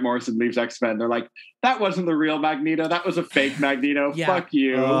after Grant Morrison leaves X-Men, they're like, that wasn't the real Magneto. That was a fake Magneto. Fuck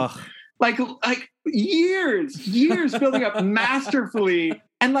you. Ugh. Years building up masterfully.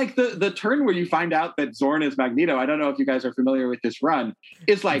 And the turn where you find out that Zorn is Magneto, I don't know if you guys are familiar with this run,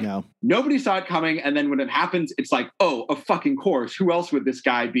 is nobody saw it coming. And then when it happens, it's oh, of fucking course. Who else would this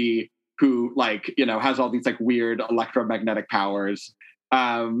guy be who has all these weird electromagnetic powers?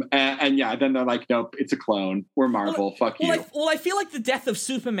 And then they're like, nope, it's a clone. We're Marvel. Fuck you. I feel like the death of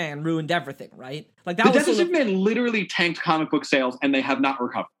Superman ruined everything, right? The death of Superman literally tanked comic book sales, and they have not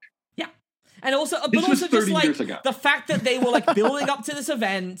recovered. And also, but also just the fact that they were building up to this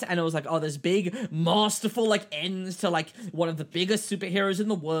event, and it was this big masterful ends to one of the biggest superheroes in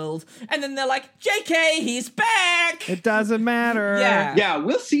the world, and then they're like, JK, he's back. It doesn't matter. Yeah.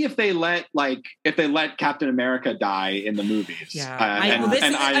 We'll see if they let Captain America die in the movies. Yeah,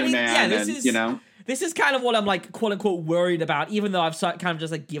 and Iron Man. This is kind of what I'm quote unquote worried about, even though I've kind of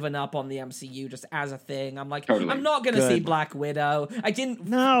just given up on the MCU just as a thing. I'm totally. I'm not going to see Black Widow. I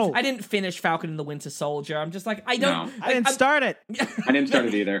didn't finish Falcon and the Winter Soldier. I'm just I didn't start it. I didn't start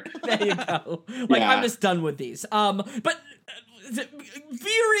it either. There you go. I'm just done with these. But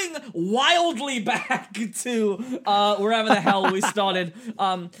veering wildly back to wherever the hell we started.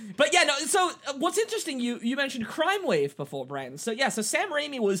 But yeah, no. So what's interesting? You mentioned Crime Wave before, Brandon. So Sam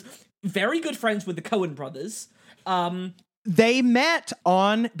Raimi was very good friends with the Coen brothers. They met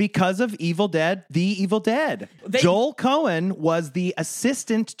because of Evil Dead, The Evil Dead. Joel Coen was the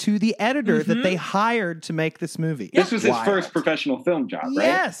assistant to the editor that they hired to make this movie. This was his first professional film job, right?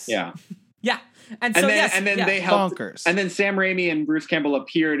 Yes. Yeah. Yeah. And then they helped. Bonkers. And then Sam Raimi and Bruce Campbell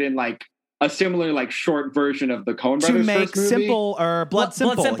appeared in a similar short version of the Coen brothers to make first movie. Simple or Blood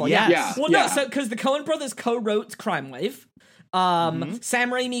Simple. Yes. Well, no, so because the Coen brothers co-wrote Crime Wave. Sam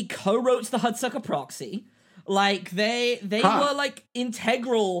Raimi co-wrote the Hudsucker Proxy. They were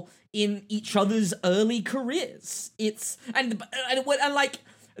integral in each other's early careers. And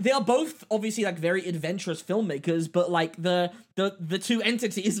they are both obviously very adventurous filmmakers, but the two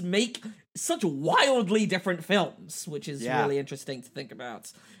entities make such wildly different films, which is really interesting to think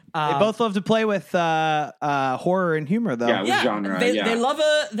about. They both love to play with horror and humor, though. Yeah, with genre.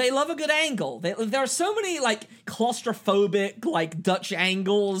 They love a good angle. There are so many like claustrophobic like Dutch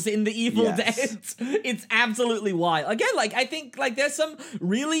angles in the Evil Dead. It's absolutely wild. Again, like I think like there's some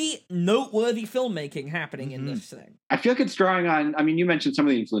really noteworthy filmmaking happening in this thing. I feel like it's drawing on. I mean, you mentioned some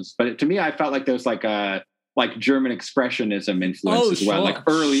of the influences, but to me, I felt like there's like a German expressionism influence as well, like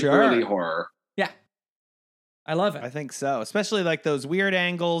early horror. Yeah. I love it. I think so. Especially like those weird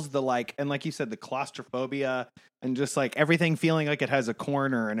angles, the like, and like you said, the claustrophobia and just like everything feeling like it has a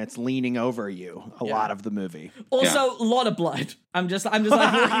corner and it's leaning over you a lot of the movie. Also, a lot of blood. I'm just like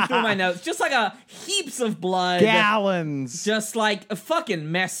looking through my notes. Just like heaps of blood. Gallons. Just like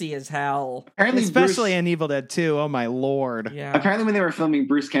fucking messy as hell. Apparently especially in Evil Dead 2. Oh my Lord. Yeah. Apparently when they were filming,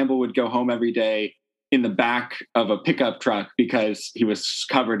 Bruce Campbell would go home every day in the back of a pickup truck because he was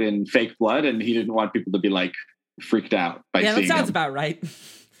covered in fake blood and he didn't want people to be like freaked out by seeing that sounds him. about right.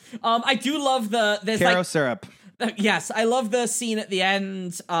 I do love there's Caro like syrup. Yes, I love the scene at the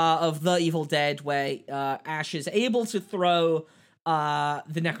end of The Evil Dead where Ash is able to throw the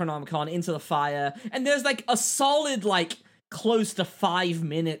Necronomicon into the fire, and there's like a solid like close to 5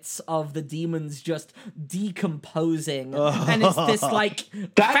 minutes of the demons just decomposing, and it's this like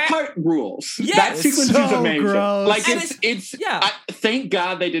that part rules. Yes! That sequence so is amazing. Gross. Like it's thank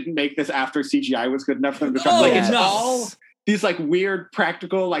God they didn't make this after CGI was good enough for them to try. It's all these like weird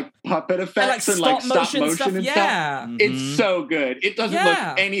practical like puppet effects and like stop motion stuff. and stuff. Mm-hmm. It's so good. It doesn't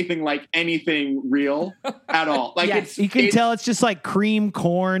look anything like anything real at all. Like you can tell it's just like cream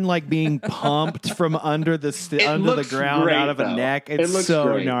corn like being pumped from under the ground great, out of a neck. It's so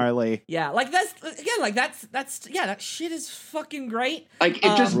great. Gnarly. Yeah, like that shit is fucking great. Like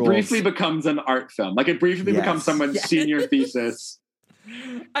it just briefly becomes an art film. Like it briefly becomes someone's senior thesis.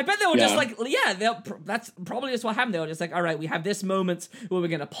 I bet they were just like, that's probably just what happened. They were just like, all right, we have this moment where we're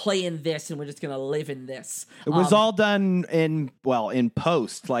going to play in this and we're just going to live in this. It was all done in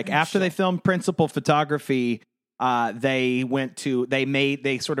post. Like after they filmed principal photography, they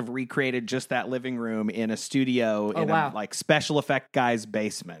sort of recreated just that living room in a studio in a like special effect guy's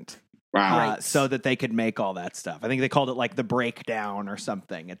basement. Wow. So that they could make all that stuff. I think they called it like the breakdown or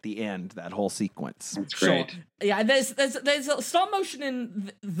something at the end, that whole sequence. That's great. Sure. Yeah, there's a stop motion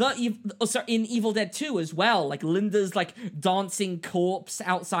in in Evil Dead 2 as well. Like Linda's like dancing corpse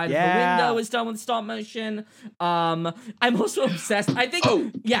outside of the window is done with stop motion. I'm also obsessed. I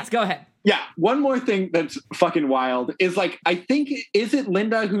think yes, go ahead. Yeah, one more thing that's fucking wild is like is it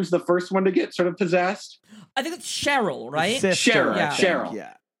Linda who's the first one to get sort of possessed? I think it's Cheryl, right? Sister, Cheryl.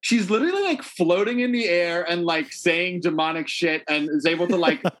 Yeah. She's literally like floating in the air and like saying demonic shit and is able to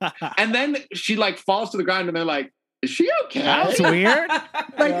like, and then she like falls to the ground and they're like, is she okay? That's weird.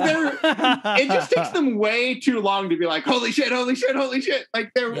 It just takes them way too long to be like, holy shit.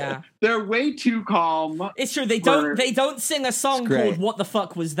 Like they're way too calm. It's true. They don't sing a song called "What the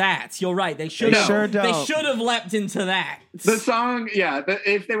Fuck Was That." You're right. They should have leapt into that. The song,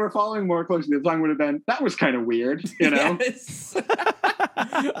 if they were following more closely, the song would have been, that was kind of weird, you know? Yes. And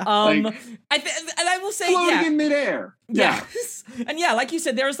I will say, floating in midair. Yes. And like you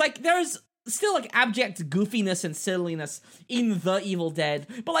said, there's still like abject goofiness and silliness in The Evil Dead,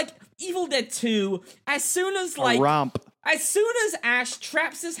 but like Evil Dead 2, as soon as Ash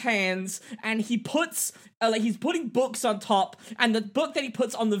traps his hands and he puts he's putting books on top, and the book that he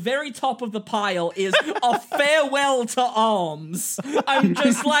puts on the very top of the pile is A Farewell to Arms. I'm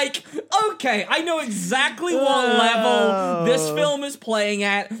just like, okay, I know exactly what level this film is playing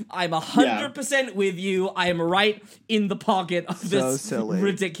at. I'm 100% with you. I am right in the pocket of this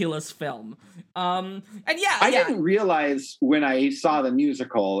ridiculous film. I didn't realize when I saw the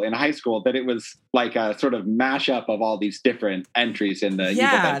musical in high school that it was like a sort of mashup of all these different entries in the Evil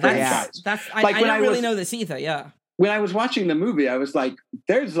Dead franchise. I didn't really know this either. Yeah. When I was watching the movie, I was like,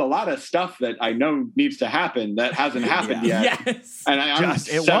 there's a lot of stuff that I know needs to happen that hasn't happened yet. Yes. And I'm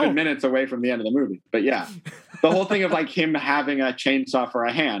 7 minutes away from the end of the movie. But yeah, the whole thing of like him having a chainsaw for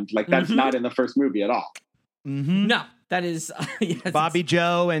a hand, like that's not in the first movie at all. Mm-hmm. No. That is Bobby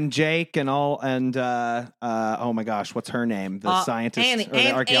Joe and Jake and oh my gosh, what's her name? The scientist or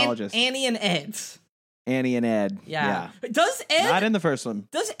the archaeologist. Annie and Ed. Annie and Ed. Yeah. Does Ed not in the first one?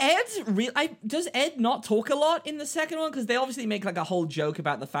 Does Ed not talk a lot in the second one? Because they obviously make like a whole joke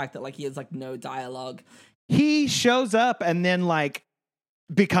about the fact that like he has like no dialogue. He shows up and then like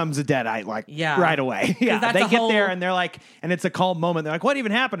becomes a Deadite right away. Yeah, they get there and they're like, and it's a calm moment. They're like, "What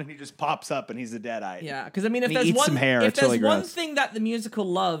even happened?" And he just pops up and he's a Deadite. Yeah, because I mean, if there's one thing that the musical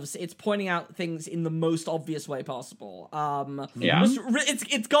loves, it's pointing out things in the most obvious way possible.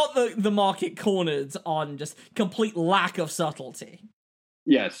 It's got the market cornered on just complete lack of subtlety.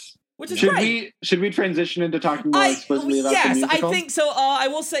 Yes. Which is great. Should we transition into talking more explicitly about the musical? Yes, I think so. I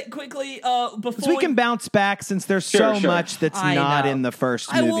will say quickly before we can bounce back since there's so much that's not in the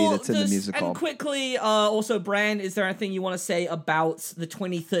first movie that's in the musical. And quickly, also, Bran, is there anything you want to say about the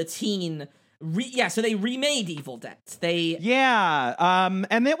 2013? So they remade Evil Dead.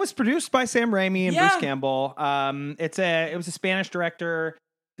 And it was produced by Sam Raimi and Bruce Campbell. It was a Spanish director.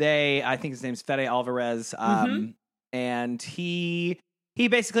 I think his name's Fede Alvarez. And he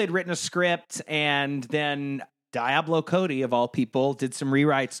basically had written a script, and then Diablo Cody, of all people, did some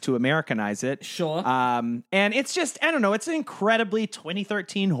rewrites to Americanize it. Sure. And it's just, I don't know, it's an incredibly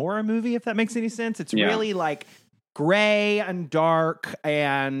 2013 horror movie, if that makes any sense. It's really like gray and dark,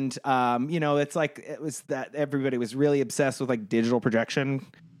 and it's like it was that everybody was really obsessed with like digital projection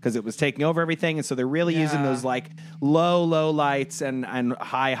because it was taking over everything, and so they're really using those like low lights and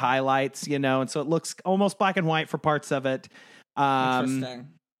high highlights, and so it looks almost black and white for parts of it. Interesting.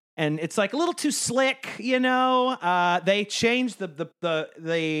 And it's like a little too slick, They changed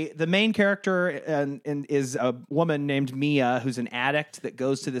the main character and is a woman named Mia, who's an addict that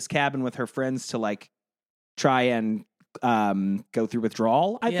goes to this cabin with her friends to like try and go through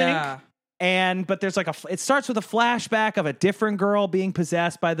withdrawal, I think. But there's like it starts with a flashback of a different girl being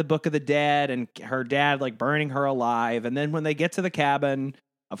possessed by the Book of the Dead and her dad like burning her alive. And then when they get to the cabin,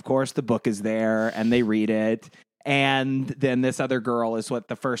 of course the book is there and they read it. And then this other girl is what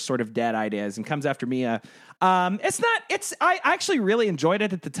the first sort of deadite is and comes after Mia. I actually really enjoyed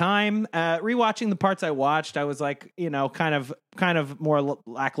it at the time. Rewatching the parts I watched, I was like, kind of more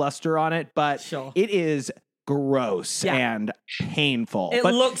lackluster on it, but it is gross and painful. It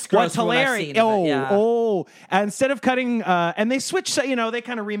but looks gross. What's hilarious? And instead of cutting, and they switch, they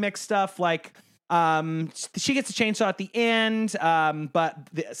kind of remix stuff like. She gets a chainsaw at the end, but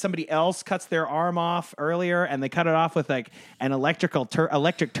somebody else cuts their arm off earlier, and they cut it off with like an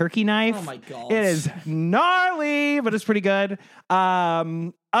electric turkey knife. Oh my god! It is gnarly, but it's pretty good.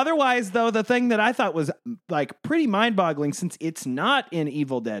 Otherwise, though, the thing that I thought was like pretty mind-boggling, since it's not in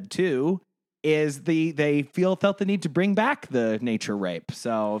Evil Dead 2, is they felt the need to bring back the nature rape.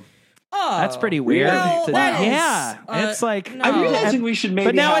 So. Oh, that's pretty weird. Well, it's like I'm realizing we should maybe.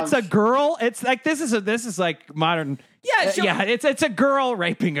 But now it's a girl. It's like this is like modern. Yeah, it's a girl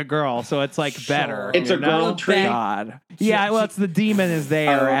raping a girl, so it's like better. It's a girl tree. God. Yeah, well, it's the demon is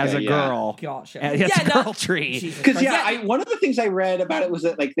there as a girl. Gotcha. It's a girl tree. Because one of the things I read about it was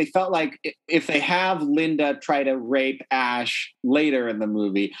that like they felt like if they have Linda try to rape Ash later in the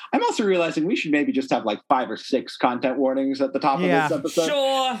movie, I'm also realizing we should maybe just have like 5 or 6 content warnings at the top of this episode.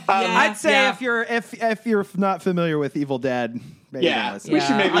 Sure. I'd say if you're not familiar with Evil Dead. We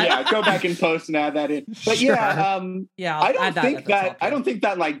should maybe go back and post and add that in. But I don't think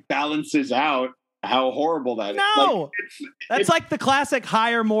that like balances out how horrible that is. No, that's like the classic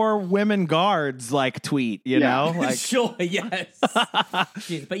hire more women guards like tweet, know? Like sure, yes.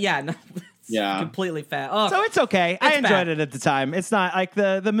 Jeez, but completely fair. Oh, so it's okay. I enjoyed it at the time. It's not like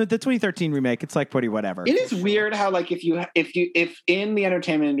the 2013 remake. It's like pretty whatever. It is weird how like if in the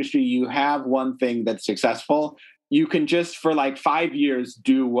entertainment industry you have one thing that's successful, you can just for like 5 years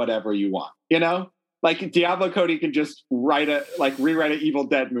do whatever you want, Like Diablo Cody can just rewrite an Evil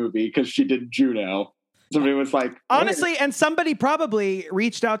Dead movie because she did Juno. Somebody was like, honestly, and somebody probably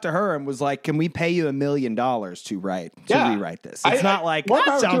reached out to her and was like, "Can we pay you $1 million to rewrite this?" It's not like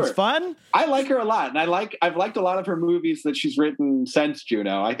that sounds fun. I like her a lot, and I've liked a lot of her movies that she's written since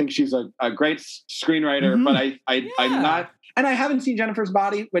Juno. I think she's a great screenwriter, but I'm not. And I haven't seen Jennifer's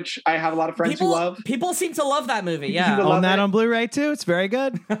Body, which I have a lot of friends who love. People seem to love that movie. Yeah, on that on Blu-ray too. It's very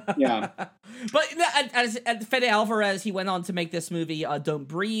good. Yeah, but as Fede Alvarez, he went on to make this movie, Don't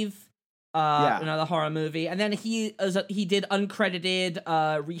Breathe, another horror movie, and then he did uncredited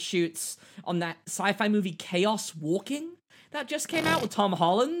reshoots on that sci-fi movie Chaos Walking that just came out with Tom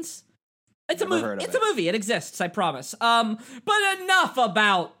Holland. It's a movie. It's a movie. It exists. I promise. But enough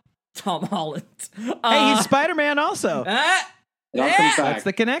about Tom Holland. Hey, he's Spider-Man also. That's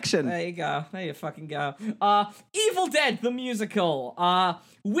the connection. There you go. There you fucking go. Evil Dead, the musical.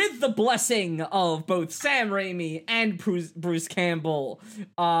 With the blessing of both Sam Raimi and Bruce Campbell.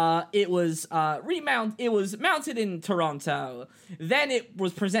 It was mounted in Toronto. Then it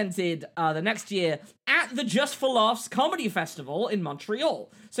was presented the next year at the Just for Laughs Comedy Festival in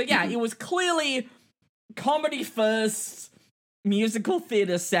Montreal. So it was clearly comedy first, musical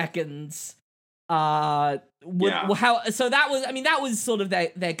theater seconds. So that was sort of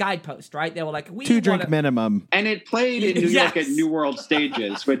their guidepost, right? They were like, 2 drink minimum, and it played in New York at New World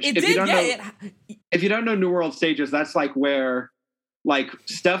Stages, which if you don't know New World Stages, that's like where like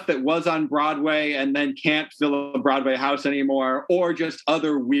stuff that was on Broadway and then can't fill a Broadway house anymore, or just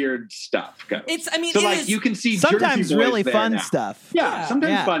other weird stuff goes. You can see sometimes really fun stuff. Yeah,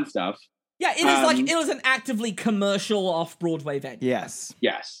 sometimes fun stuff. Yeah, it was an actively commercial off-Broadway venue. Yes.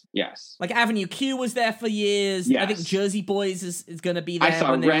 Like Avenue Q was there for years. Yes. I think Jersey Boys is going to be there. I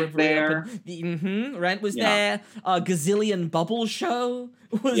saw Rent there. Rent was there. Gazillion Bubble Show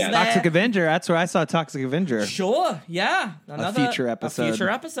was there. Toxic Avenger. That's where I saw Toxic Avenger. Sure, yeah. A future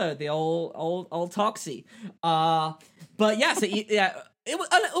episode. The old Toxie. But yeah, so it was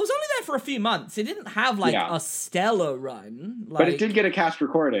only there for a few months. It didn't have a stellar run. But it did get a cast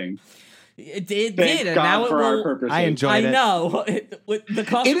recording. It did, and now it will. I enjoyed it. I know. With the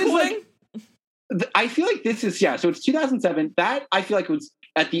cast recording? I feel like this is, so it's 2007. That, I feel like it was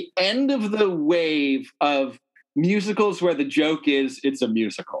at the end of the wave of musicals where the joke is it's a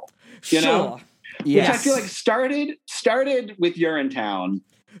musical. You know? Yes. Which I feel like started with Urinetown.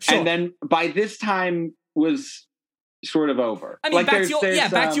 Sure. And then by this time was sort of over. I mean, back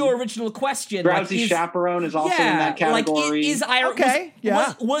to your original question. Drowsy Chaperone is also in that category.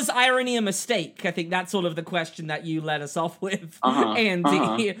 Was irony a mistake? I think that's sort of the question that you led us off with,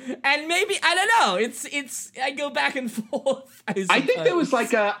 Andy. And maybe, I don't know. It's I go back and forth. I think there was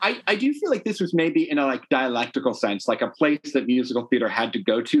I do feel like this was maybe in a dialectical sense, like a place that musical theater had to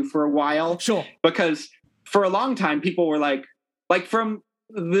go to for a while. Sure. Because for a long time, people were like from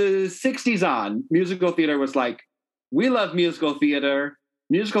the 60s on, musical theater was like, we love musical theater.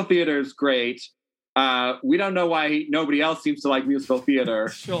 Musical theater is great. We don't know why nobody else seems to like musical theater.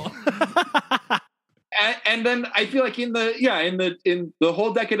 Sure. and then I feel like in the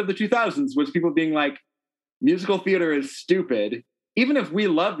whole decade of the 2000s was people being like, musical theater is stupid. Even if we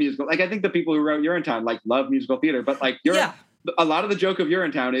love musical, I think the people who wrote Urinetown love musical theater, but a lot of the joke of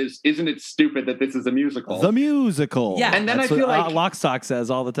Urinetown isn't it stupid that this is a musical? The musical. Yeah. And then that's I feel like Lockstock says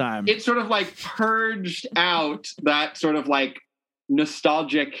all the time. It sort of purged out that sort of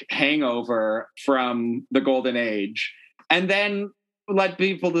nostalgic hangover from the golden age, and then led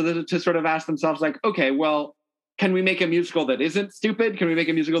people to sort of ask themselves okay, well, can we make a musical that isn't stupid? Can we make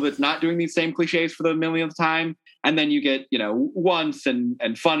a musical that's not doing these same cliches for the millionth time? And then you get, Once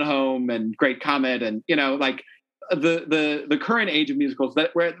and Fun Home and Great Comet and, the current age of musicals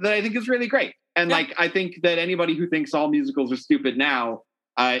that I think is really great. And I think that anybody who thinks all musicals are stupid now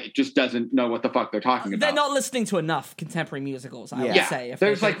just doesn't know what the fuck they're talking about. They're not listening to enough contemporary musicals, I would say.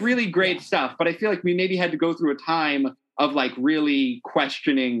 There's really great stuff, but I feel like we maybe had to go through a time of really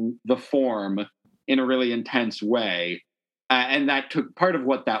questioning the form in a really intense way. And that took part of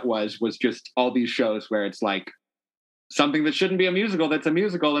what that was just all these shows where it's something that shouldn't be a musical that's a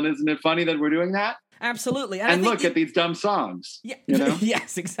musical, and isn't it funny that we're doing that? Absolutely. And look at these dumb songs. Yeah.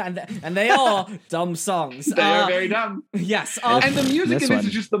 Yes, exactly. And they are dumb songs. They are very dumb. Yes. And the music in this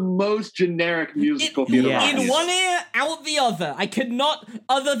is just the most generic musical theater. In one ear, out the other. I could not,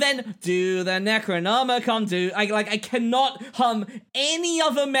 other than do the Necronomicon do. I cannot hum any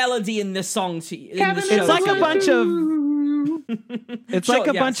other melody in this song to you. It's like a bunch of... It's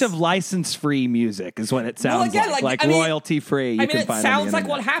bunch of license-free music is what it sounds like royalty-free. It sounds like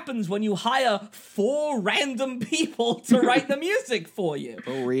what happens when you hire 4 random people to write the music for you.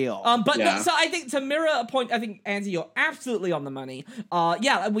 For real. So I think to mirror a point, I think, Andy, you're absolutely on the money.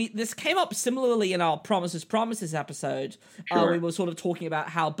 This came up similarly in our Promises episode. Sure. We were sort of talking about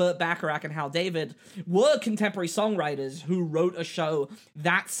how Burt Bacharach and Hal David were contemporary songwriters who wrote a show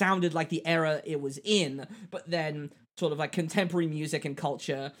that sounded like the era it was in, but then sort of contemporary music and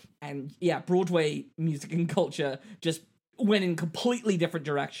culture and Broadway music and culture just went in completely different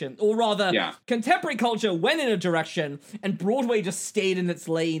direction, or rather contemporary culture went in a direction and Broadway just stayed in its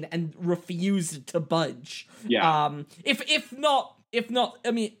lane and refused to budge. If not,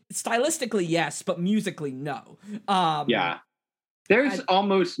 I mean, stylistically yes, but musically no. There's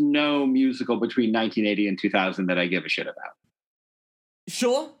almost no musical between 1980 and 2000 that I give a shit about.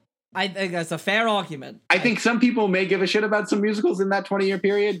 Sure. I think that's a fair argument. I think some people may give a shit about some musicals in that 20-year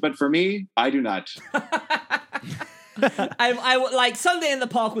period, but for me, I do not. I like Sunday in the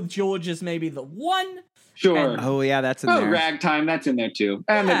Park with George is maybe the one. Sure. That's in there. Ragtime, that's in there too.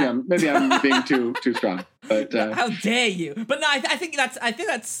 Maybe I'm being too strong. But how dare you? But no, I think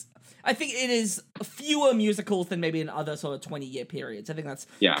it is fewer musicals than maybe in other sort of 20-year periods. I think that's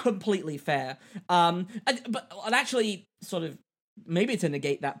completely fair. But actually, sort of. Maybe to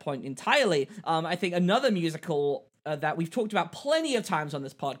negate that point entirely, I think another musical that we've talked about plenty of times on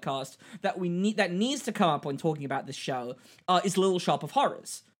this podcast that needs to come up when talking about this show is Little Shop of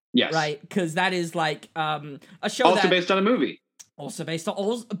Horrors. Yes, right, because that is a show also based on a movie. Also based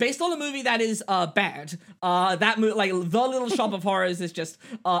on a movie that is bad. That movie, like The Little Shop of Horrors, is just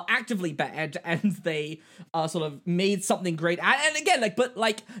actively bad, and they sort of made something great. And again,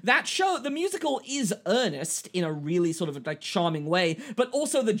 that show, the musical is earnest in a really sort of like charming way, but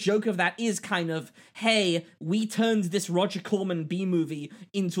also the joke of that is kind of, hey, we turned this Roger Corman B movie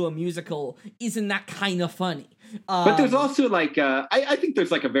into a musical. Isn't that kind of funny? But there's also like I think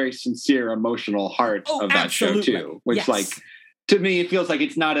there's like a very sincere emotional heart of that absolutely. show too, which like. To me, it feels like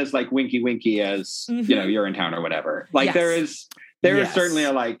it's not as like winky as Urinetown or whatever. Like there is certainly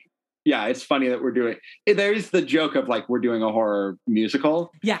a like, yeah, it's funny that we're doing. There is the joke of like we're doing a horror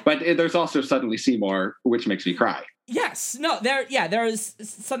musical. Yeah, but there's also Suddenly Seymour, which makes me cry. Yes, no, there is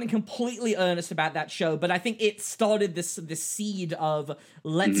something completely earnest about that show, but I think it started this seed of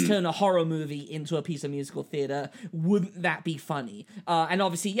let's turn a horror movie into a piece of musical theater. Wouldn't that be funny? And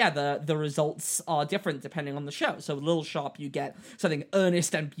obviously, the results are different depending on the show. So Little Shop, you get something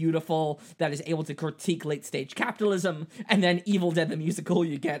earnest and beautiful that is able to critique late stage capitalism, and then Evil Dead the Musical,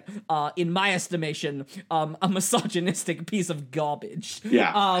 you get, in my estimation, a misogynistic piece of garbage.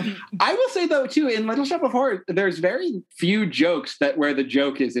 Yeah. I will say though too, in Little Shop of Horror, there's very few jokes where the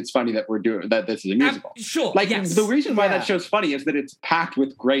joke is it's funny that we're doing that. This is a musical. Sure. Like the reason why that show's funny is that it's packed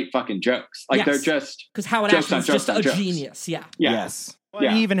with great fucking jokes. Like they're just because Howard Ashman's just a genius. Yeah. Yes. Well,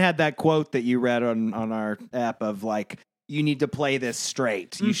 he even had that quote that you read on our app of like, you need to play this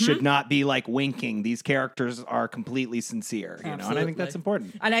straight. You should not be like winking. These characters are completely sincere, you know, and I think that's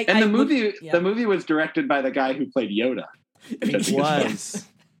important. And the movie was directed by the guy who played Yoda. It was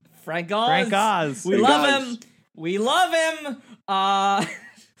Frank Oz. We love him. Are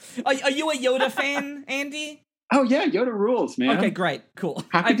you a Yoda fan, Andy? Oh yeah, Yoda rules, man. Okay, great, cool.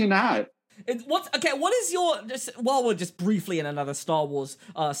 How could you not? What is your, while we're just briefly in another Star Wars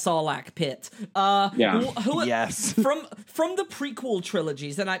Sarlacc pit, yes. From the prequel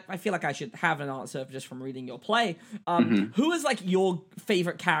trilogies, and I feel like I should have an answer just from reading your play, who is like your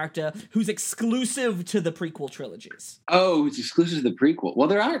favorite character who's exclusive to the prequel trilogies? Oh, who's exclusive to the prequel? Well,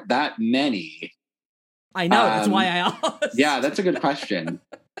 there aren't that many. I know, that's why I asked. Yeah, that's a good question.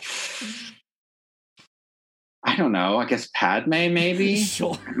 I don't know. I guess Padme, maybe?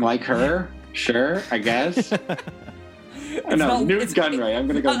 Sure. Like her? Sure, I guess. No, Newt Gunray. I'm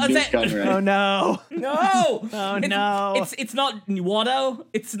going to go Newt Gunray. Oh, no. No! Oh, no. It's not Watto?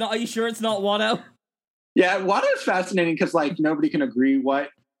 It's not. Are you sure it's not Watto? Yeah, Watto's fascinating because, like, nobody can agree what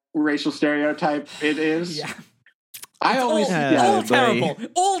racial stereotype it is. Yeah. All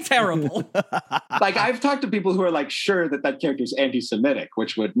terrible. Like, I've talked to people who are like sure that character's anti-Semitic,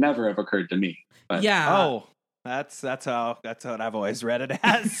 which would never have occurred to me. But, oh, that's how I've always read it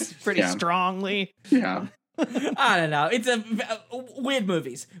as, pretty strongly. Yeah. I don't know. It's weird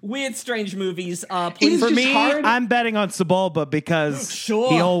movies, strange movies. Please, for me, I'm betting on Sebulba because he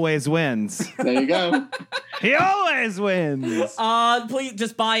always wins. There you go. He always wins. Please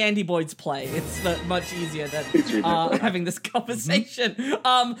just buy Andy Boyd's play. It's much easier than having this conversation.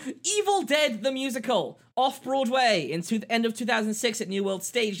 Evil Dead the Musical, off Broadway in end of 2006 at New World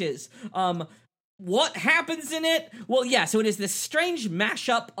Stages. What happens in it? Well, yeah, so it is this strange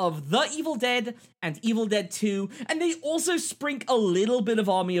mashup of The Evil Dead and Evil Dead 2, and they also sprink a little bit of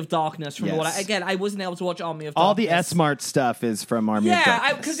Army of Darkness from what I wasn't able to watch Army of Darkness. All the S-Mart stuff is from Army of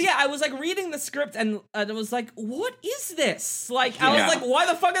Darkness. Because I was like reading the script and it was like, what is this? Like, I was like, why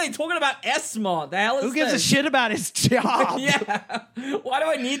the fuck are they talking about S-Mart? The hell is Who gives this? a shit about his job? Yeah. Why do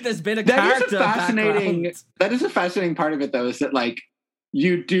I need this bit of character background? That is a fascinating part of it, though, is that, like,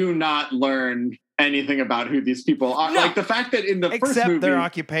 you do not learn anything about who these people are. No. Like the fact that in the first movie, except their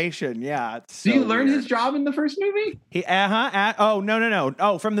occupation. Yeah. Do you learn his job in the first movie? Oh, no.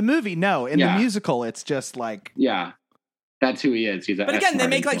 Oh, from the movie, no. In the musical, it's just like, yeah, that's who he is. But again, they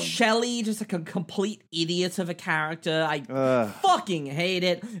make like Shelley just like a complete idiot of a character. I fucking hate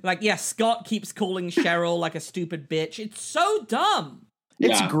it. Like, yeah, Scott keeps calling Cheryl like a stupid bitch. It's so dumb.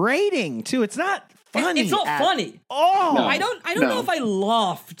 It's grating too. It's not funny. It's not funny. Oh, no. I don't know if I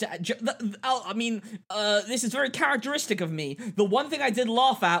laughed. I mean, this is very characteristic of me. The one thing I did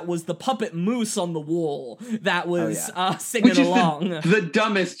laugh at was the puppet moose on the wall that was singing along. The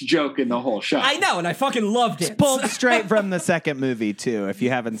dumbest joke in the whole show. I know, and I fucking loved it. It's pulled straight from the second movie too. If you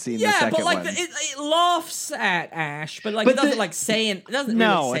haven't seen the second one, it laughs at Ash, but it doesn't like say it. Doesn't.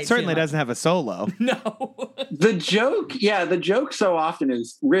 No, it certainly doesn't have a solo. No. The joke so often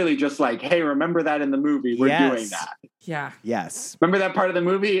is really just like, hey, remember that in the movie? We're doing that. Yeah. Yes. Remember that part of the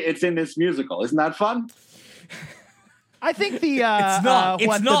movie? It's in this musical. Isn't that fun? I think the it's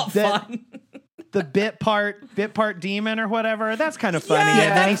not fun. the bit part demon or whatever. That's kind of funny. Yeah,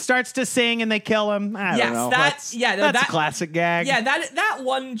 and then he starts to sing and they kill him. I don't know. That's a classic gag. Yeah, that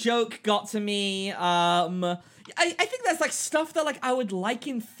one joke got to me. I think there's like stuff that like I would like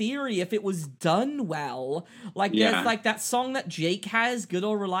in theory if it was done well. Like there's like that song that Jake has, Good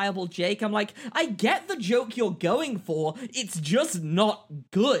Old Reliable Jake. I'm like, I get the joke you're going for. It's just not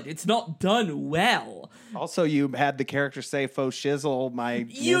good. It's not done well. Also, you had the character say "faux shizzle, my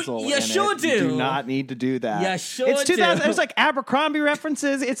nizzle." You sure do. You do not need to do that. Yeah, sure. It's 2000. There's like Abercrombie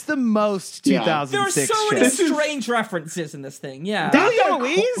references. It's the most 2006. There are so many strange references in this thing. Yeah. Delia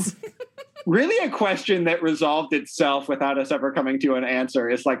Louise. Really, a question that resolved itself without us ever coming to an answer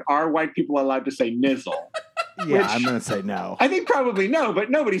is like, are white people allowed to say nizzle? Yeah, I'm going to say no. I think probably no, but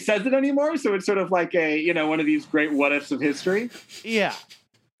nobody says it anymore. So it's sort of like one of these great what ifs of history. Yeah.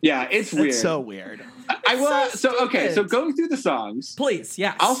 Yeah, it's weird. It's so weird. So going through the songs. Please,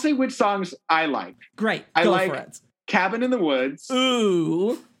 yes. I'll say which songs I like. Great. I Go like for it. Cabin in the Woods.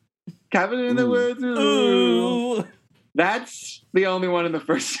 Ooh. Cabin in the Woods. Ooh. That's the only one in the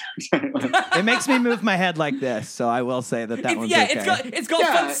first It makes me move my head like this, so I will say that one's okay. It's got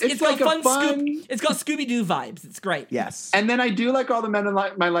Scooby-Doo vibes. It's great. Yes. And then I do like all the men in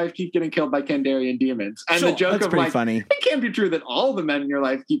my life keep getting killed by Kandarian demons. And the joke that's of pretty like, funny. it can't be true that all the men in your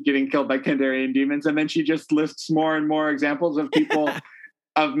life keep getting killed by Kandarian demons. And then she just lists more and more examples of people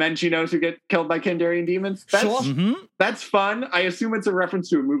of men she knows who get killed by Kandarian demons. That's fun. I assume it's a reference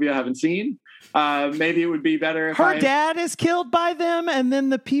to a movie I haven't seen. Maybe it would be better if her dad is killed by them, and then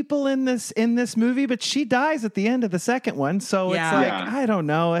the people in this movie, but she dies at the end of the second one. So it's like I don't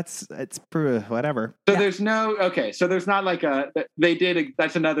know. It's whatever. So there's so there's not like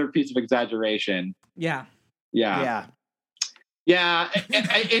that's another piece of exaggeration. Yeah. It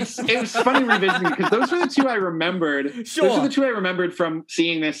was funny revisiting because those were the two I remembered. Sure. Those are the two I remembered from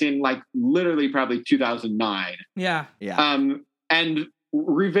seeing this in like literally probably 2009. Yeah. And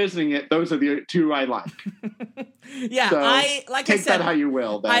revisiting it, those are the two I like. Yeah, so take that how you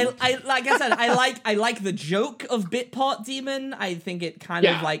will. Ben. I like I said, I like the joke of Bit Part Demon. I think it kind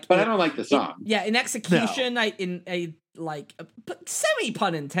of like, but I don't like the song. In execution, semi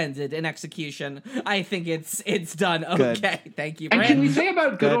pun intended. In execution, I think it's done okay. Good. Thank you. And can we say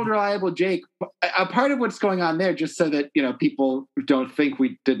about Good Old Reliable Jake? A part of what's going on there, just so that people don't think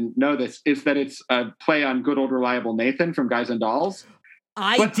we didn't know this, is that it's a play on Good Old Reliable Nathan from Guys and Dolls.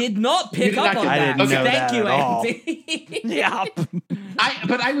 I did not pick up on that. Thank you, Andy. Yeah.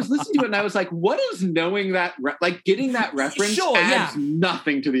 But I was listening to it and I was like, what is knowing that, getting that reference adds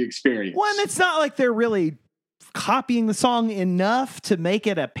nothing to the experience. One, it's not like they're really copying the song enough to make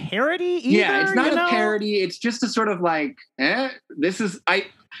it a parody either. Yeah, it's not a parody. It's just a sort of like, this is, I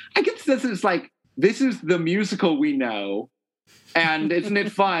guess this is like, this is the musical we know. And isn't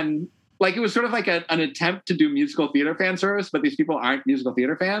it fun? Like, it was sort of like an attempt to do musical theater fan service, but these people aren't musical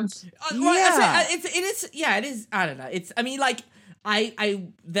theater fans. It is. I don't know. It's, I mean, like,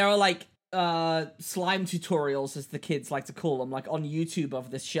 there are like, slime tutorials, as the kids like to call them, like on YouTube of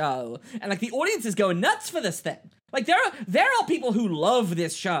this show. And like the audience is going nuts for this thing. Like there are people who love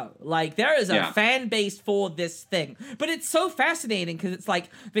this show. Like there is a fan base for this thing. But it's so fascinating because it's like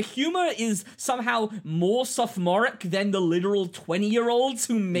the humor is somehow more sophomoric than the literal 20-year-olds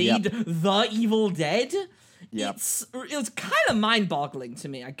who made The Evil Dead. It was kind of mind-boggling to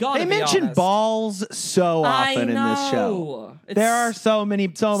me. I gotta be honest. They mention balls so often in this show. There are so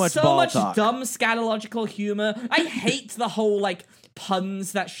much ball talk. Dumb scatological humor. I hate the whole like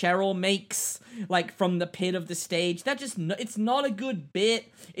puns that Cheryl makes, like from the pit of the stage. That just it's not a good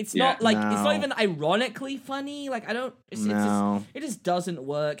bit. It's not like it's not even ironically funny. Like I don't. It just doesn't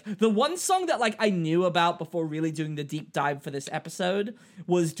work. The one song that like I knew about before really doing the deep dive for this episode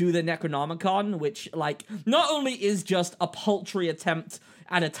was "Do the Necronomicon," which like not only is just a paltry attempt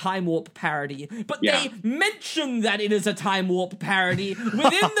at a Time Warp parody, but they mention that it is a Time Warp parody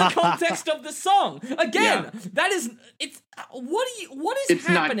within the context of the song. Again, that is, it's, what is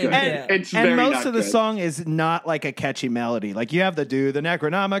happening here? And most of the song is not like a catchy melody. Like you have the do the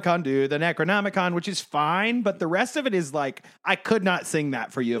Necronomicon, which is fine, but the rest of it is like, I could not sing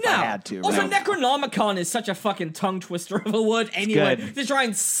that for you if I had to. Also, Necronomicon is such a fucking tongue twister of a word anyway, to try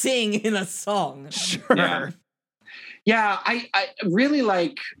and sing in a song. Sure. Yeah, I really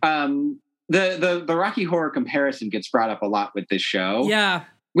like the Rocky Horror comparison gets brought up a lot with this show. Yeah.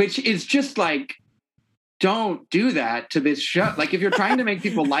 Which is just like, don't do that to this show. Like, if you're trying to make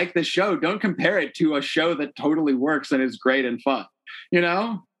people like this show, don't compare it to a show that totally works and is great and fun. You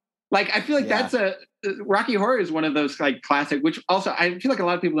know? Like, I feel like that's Rocky Horror is one of those like classic, which also I feel like a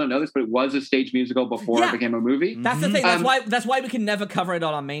lot of people don't know this, but it was a stage musical before it became a movie. That's the thing. That's why we can never cover it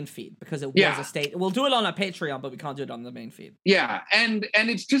on our main feed, because it was a stage. We'll do it on our Patreon, but we can't do it on the main feed. Yeah, and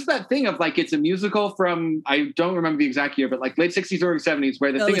it's just that thing of like it's a musical from, I don't remember the exact year, but like late 60s, early 70s,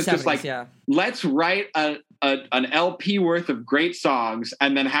 where the Early thing is 70s, just like, let's write an LP worth of great songs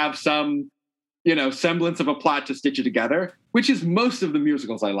and then have some, semblance of a plot to stitch it together, which is most of the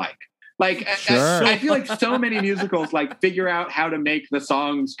musicals I like. Like, sure. I feel like so many musicals like figure out how to make the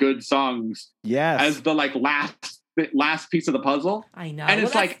songs good songs as the like last piece of the puzzle. I know. And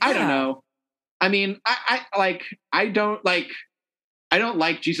it's like, I don't know. I mean, I don't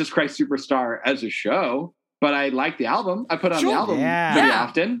like Jesus Christ Superstar as a show, but I like the album. I put on the album pretty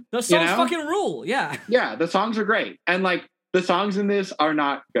often. The songs fucking rule. Yeah. Yeah, the songs are great. And like the songs in this are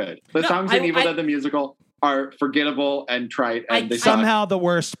not good. The songs in Evil Dead the Musical are forgetful and trite, and they somehow the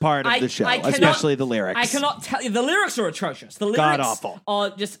worst part of the show, especially the lyrics. I cannot tell you. The lyrics are atrocious. The lyrics god-awful. Are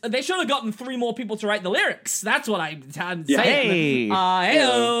just, they should have gotten 3 more people to write the lyrics. That's what I'm saying. Hey.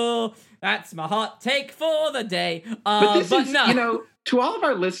 Hey-o. That's my hot take for the day. But to all of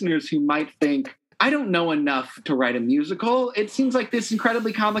our listeners who might think, I don't know enough to write a musical, it seems like this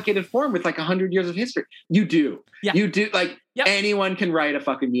incredibly complicated form with like 100 years of history. You do. Yeah. You do. Like, anyone can write a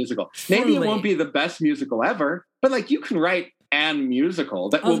fucking musical. Truly. Maybe it won't be the best musical ever, but like you can write an musical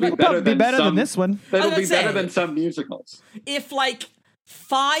that will be better than this one. That'll be better than some musicals. If like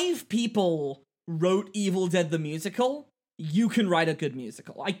 5 people wrote Evil Dead the Musical, you can write a good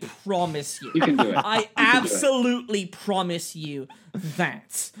musical. I promise you. You can do it. I absolutely promise you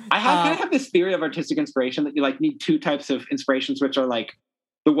that. I kind of have this theory of artistic inspiration that you like need 2 types of inspirations, which are like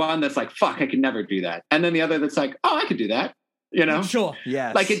the one that's like, fuck, I could never do that. And then the other that's like, oh, I could do that. Sure.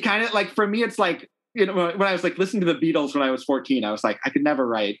 Yes. Like it kind of like, for me, it's like, when I was like listening to the Beatles when I was 14, I was like, I could never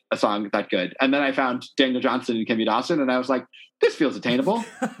write a song that good. And then I found Daniel Johnston and Kimmy Dawson, and I was like, this feels attainable,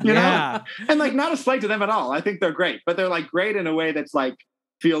 you know? And like, not a slight to them at all. I think they're great, but they're like great in a way that's like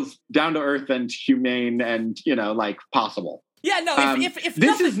feels down to earth and humane and, like possible. Yeah, no, if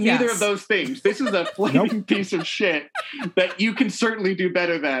this is neither of those things. This is a flaming piece of shit that you can certainly do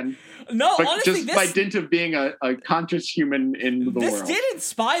better than. No, but honestly, just by dint of being a conscious human in the world. This did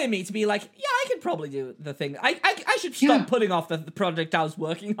inspire me to be like, yeah, I could probably do the thing. I should stop putting off the project I was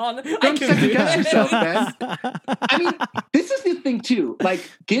working on. Don't second-guess yourself, Ben. I mean, this is the thing too. Like,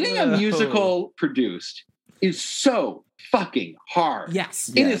 getting a musical produced is so fucking hard.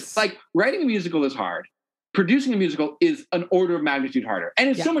 Yes. It is like writing a musical is hard. Producing a musical is an order of magnitude harder. And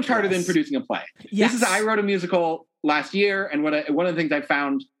it's so much harder than producing a play. Yes. I wrote a musical last year, and one of the things I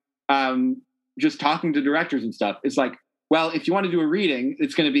found just talking to directors and stuff is like, well, if you want to do a reading,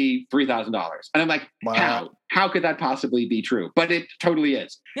 it's going to be $3,000. And I'm like, wow. How could that possibly be true? But it totally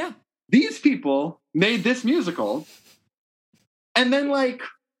is. Yeah. These people made this musical and then like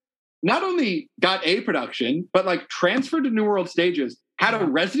not only got a production, but like transferred to New World Stages, had a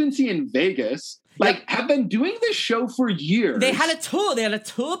residency in Vegas, have been doing this show for years. They had a tour. They had a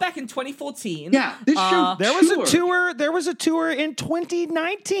tour back in 2014. Yeah, this show there was a tour in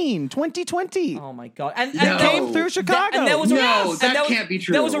 2019, 2020. Oh my god! And came through Chicago. That can't be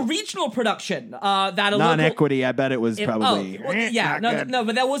true. There was a regional production that non-equity. I bet it was probably but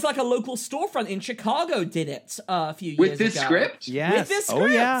there was like a local storefront in Chicago did it a few years ago. With this script? Yes. With this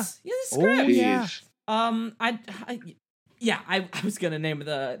script. Yeah, this script. Yeah. I was gonna name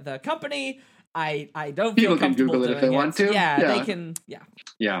the company. I don't people feel comfortable can Google it if they want to. Yeah, they can.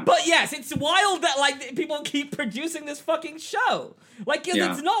 Yeah. But yes, it's wild that like people keep producing this fucking show. Like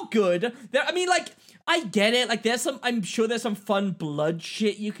it's not good. I mean, like I get it. Like I'm sure there's some fun blood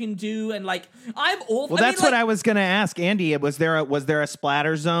shit you can do, and like I'm all. Well, that's what I was gonna ask Andy. Was there a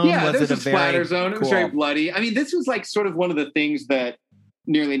splatter zone? Yeah, there was a splatter zone. It was very bloody. I mean, this was like sort of one of the things that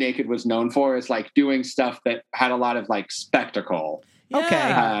Nearly Naked was known for, is like doing stuff that had a lot of like spectacle. Yeah.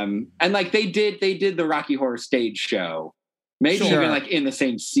 Okay. And like they did the Rocky Horror stage show, maybe even like in the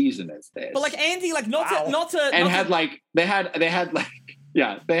same season as this. But like Andy, like not to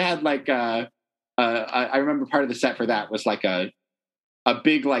I remember part of the set for that was like a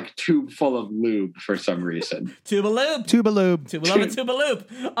big like tube full of lube for some reason. Tuba lube.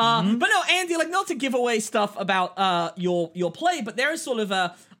 But no, Andy, like not to give away stuff about your play, but there is sort of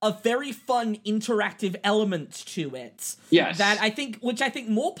a very fun interactive element to it. Yes. Which I think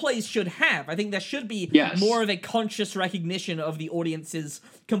more plays should have. I think there should be more of a conscious recognition of the audience's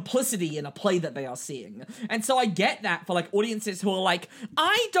complicity in a play that they are seeing. And so I get that for like audiences who are like,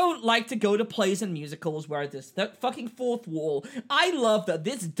 I don't like to go to plays and musicals where there's the fucking fourth wall. I love love that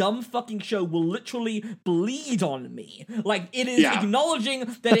this dumb fucking show will literally bleed on me. Like, it is acknowledging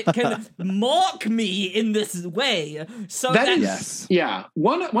that it can mock me in this way. So that is,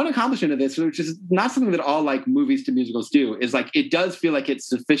 one accomplishment of this, which is not something that all like movies to musicals do, is like it does feel like it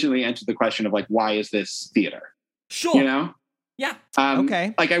sufficiently answered the question of like, why is this theater? Sure. You know? Yeah.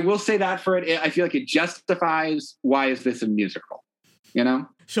 Okay. Like I will say that for it, I feel like it justifies why is this a musical? You know?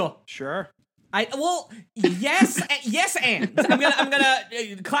 Sure. Yes, yes, and I'm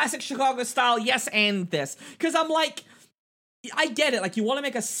gonna classic Chicago style. Yes, and this, because I'm like, I get it. Like, you want to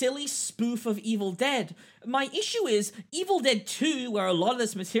make a silly spoof of Evil Dead. My issue is Evil Dead 2, where a lot of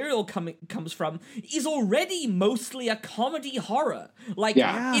this material comes from, is already mostly a comedy horror. Like,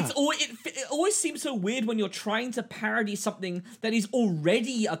 it always seems so weird when you're trying to parody something that is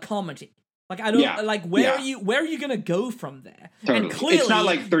already a comedy. Like, I don't like where are you gonna go from there? Totally. And clearly, it's not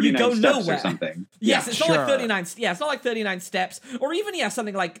like 39 you go steps nowhere. or something. Yes, it's not like 39. Yeah, it's not like 39 steps, or even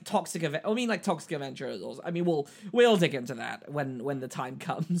something like Toxic Avenger. I mean, we'll dig into that when the time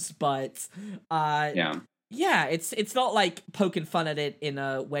comes. But it's not like poking fun at it in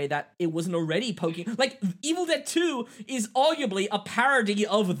a way that it wasn't already poking. Like, Evil Dead 2 is arguably a parody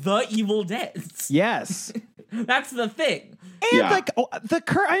of the Evil Dead. Yes. That's the thing. And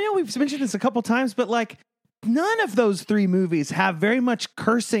I know we've mentioned this a couple times, but like none of those three movies have very much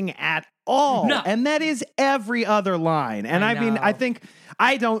cursing at all. No. And that is every other line. And I mean, I think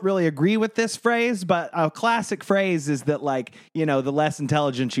I don't really agree with this phrase, but a classic phrase is that, like, you know, the less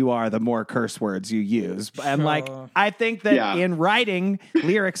intelligent you are, the more curse words you use. And like, I think that in writing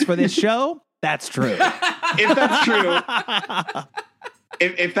lyrics for this show, that's true. If that's true.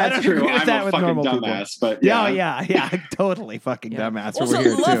 If that's true, I'm a fucking dumbass. But totally fucking dumbass. Also, We're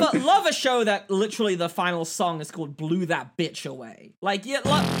here love a show that literally the final song is called "Blew That Bitch Away." Like,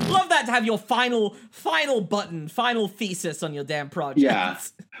 love that to have your final button, final thesis on your damn project. Yeah,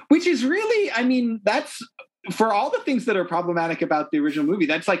 which is really, I mean, that's for all the things that are problematic about the original movie.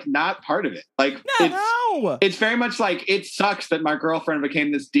 That's like not part of it. Like, it's very much like, it sucks that my girlfriend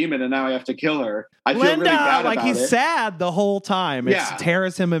became this demon and now I have to kill her. I feel really bad about it. He's sad the whole time. It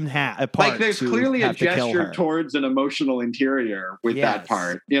tears him apart. Like, there's clearly a gesture towards an emotional interior with that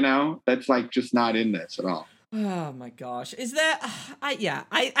part. You know, that's like just not in this at all. Oh my gosh! Is there? I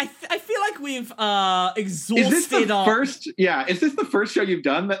feel like we've exhausted. Is this the first? Yeah, is this the first show you've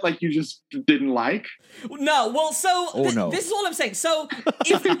done that like you just didn't like? No. Well, so this is all I'm saying. So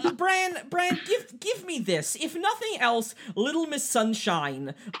if Bran, give me this. If nothing else, Little Miss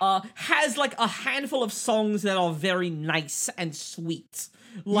Sunshine has like a handful of songs that are very nice and sweet.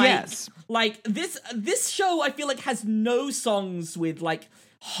 Like this show, I feel like has no songs with like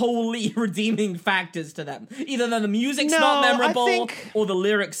wholly redeeming factors to them. Either the music's not memorable or the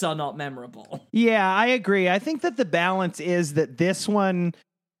lyrics are not memorable. Yeah, I agree. I think that the balance is that this one,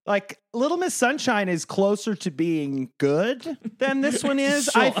 like, Little Miss Sunshine is closer to being good than this one is,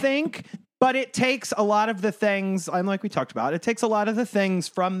 I think. But it takes a lot of the things, and like we talked about, it takes a lot of the things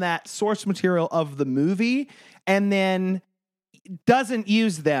from that source material of the movie and then doesn't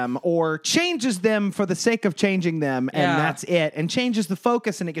use them or changes them for the sake of changing them, and that's it, and changes the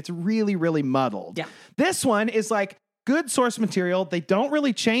focus, and it gets really, really muddled. Yeah. This one is like good source material. They don't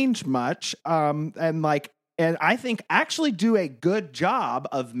really change much, and I think actually do a good job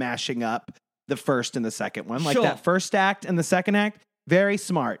of mashing up the first and the second one. Like that first act and the second act, very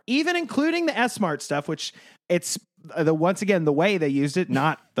smart. Even including the S-Mart stuff, which it's once again, the way they used it,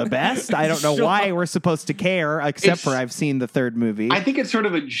 not the best. I don't know why we're supposed to care, except for I've seen the third movie. I think it's sort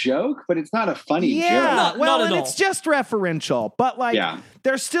of a joke, but it's not a funny joke. And it's just referential. But like,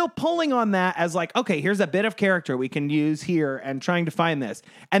 they're still pulling on that as like, okay, here's a bit of character we can use here and trying to find this.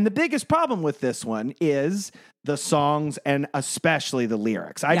 And the biggest problem with this one is the songs and especially the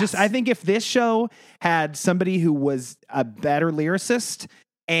lyrics. I think if this show had somebody who was a better lyricist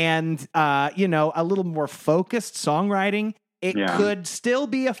and, a little more focused songwriting, it could still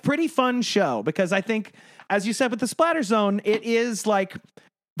be a pretty fun show, because I think, as you said with the Splatter Zone, it is like,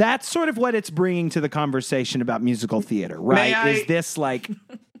 that's sort of what it's bringing to the conversation about musical theater, right? Is this like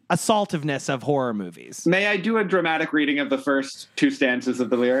assaultiveness of horror movies. May I do a dramatic reading of the first two stanzas of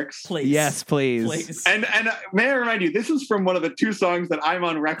the lyrics? Please. Yes, please. And may I remind you, this is from one of the two songs that I'm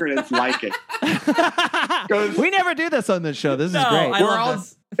on record as liking. We never do this on this show. This is great. I love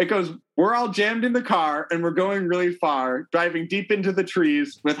this. It goes, we're all jammed in the car and we're going really far, driving deep into the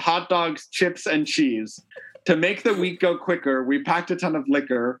trees with hot dogs, chips, and cheese. To make the week go quicker, we packed a ton of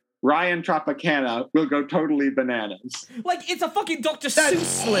liquor. Ryan Tropicana will go totally bananas. Like, it's a fucking Dr.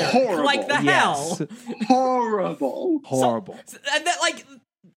 Seuss lyric. Horrible. Like the hell. Horrible. Horrible. And that, like,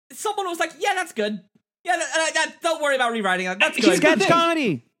 someone was like, yeah, that's good. Yeah, don't worry about rewriting it. That's good. Sketch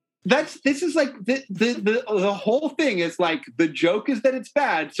comedy. This is like the whole thing is like the joke is that it's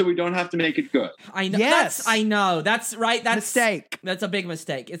bad, so we don't have to make it good. I know. Yes. I know. That's right. That's mistake. That's a big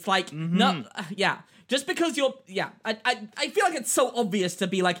mistake. It's like no, yeah. Just because you're, I feel like it's so obvious to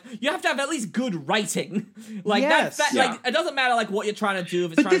be like, you have to have at least good writing. Like, like, it doesn't matter, like, what you're trying to do,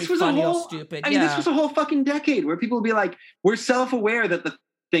 if it's trying to be funny or stupid. I mean, this was a whole fucking decade where people would be like, we're self-aware that the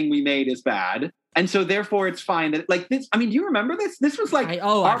thing we made is bad, and so therefore it's fine that, like, this, I mean, do you remember this? This was like,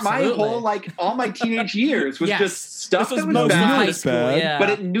 my whole, like, all my teenage years was just stuff that was bad, high school, but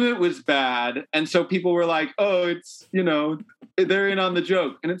it knew it was bad, and so people were like, oh, it's, they're in on the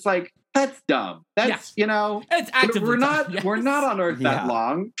joke, and it's like, that's dumb. That's it's actively we're not on Earth that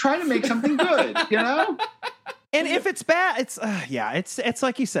long. Try to make something good, And if it's bad, it's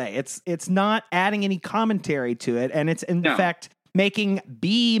like you say, it's not adding any commentary to it, and it's in fact making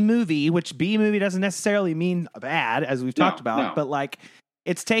B movie, which B movie doesn't necessarily mean bad, as we've talked about, but like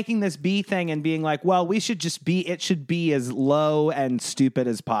it's taking this B thing and being like, well, it should be as low and stupid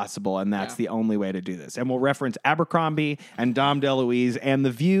as possible, and that's the only way to do this. And we'll reference Abercrombie and Dom DeLuise and The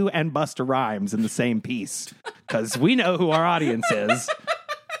View and Busta Rhymes in the same piece, because we know who our audience is.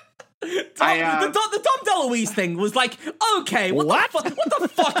 The Dom DeLuise thing was like, okay, what the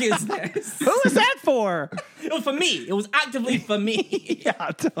fuck is this? Who is that for? It was for me. It was actively for me. Yeah,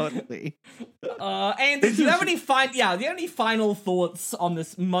 totally. And do you have any final thoughts on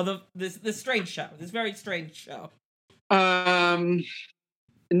this strange show? This very strange show. No,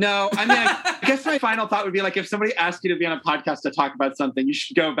 I mean, I guess my final thought would be like, if somebody asked you to be on a podcast to talk about something, you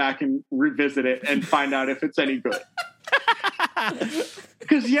should go back and revisit it and find out if it's any good.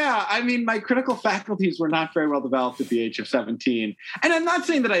 Because, I mean, my critical faculties were not very well developed at the age of 17. And I'm not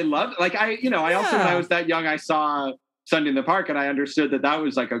saying that I loved, like, I also, when I was that young, I saw Sunday in the Park, and I understood that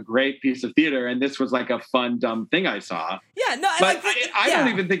was like a great piece of theater, and this was like a fun, dumb thing I saw. Yeah, no, but I don't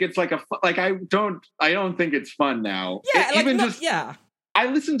even think it's like I don't think it's fun now. Yeah, I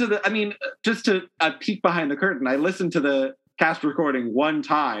listened to just to a peek behind the curtain, I listened to the cast recording one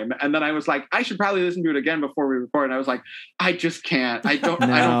time, and then I was like, I should probably listen to it again before we record. And I was like, I just can't. I don't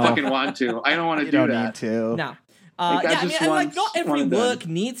fucking want to. I don't want to do that. You don't need to. No. Not every work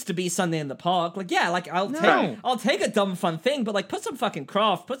needs to be Sunday in the Park. I'll take a dumb fun thing, but like, put some fucking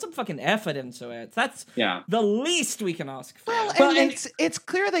craft, put some fucking effort into it. That's the least we can ask for. Well, and it's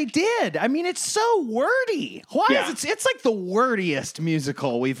clear they did. I mean, it's so wordy. Why is it's like the wordiest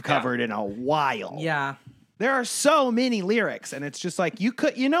musical we've covered in a while. Yeah. There are so many lyrics, and it's just like,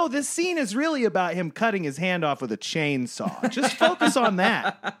 this scene is really about him cutting his hand off with a chainsaw. Just focus on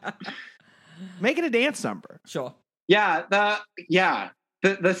that. Make it a dance number. Sure. Yeah,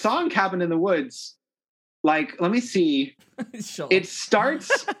 the song "Cabin in the Woods," like, let me see. Sure. It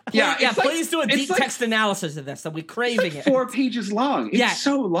starts. Please do a deep text analysis of this. That we're craving it. 4 pages long. It's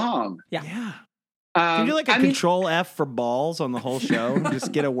so long. Yeah. Can you do like a control F for balls on the whole show?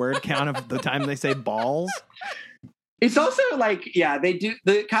 Just get a word count of the time they say balls. It's also like, they do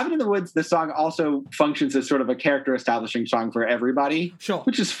the Cabin in the Woods. The song also functions as sort of a character establishing song for everybody,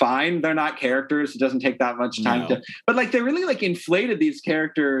 which is fine. They're not characters. It doesn't take that much time but like, they really like inflated these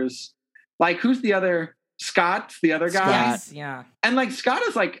characters. Like, who's the other? Scott's the other guy. Yeah. And like, Scott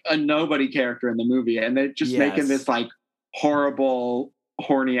is like a nobody character in the movie, and they're just making this like horrible,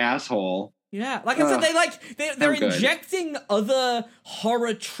 horny asshole. Yeah, like I said, they're injecting other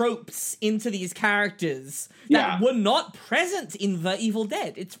horror tropes into these characters that were not present in The Evil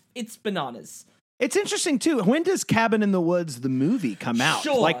Dead. It's bananas. It's interesting too. When does Cabin in the Woods the movie come out?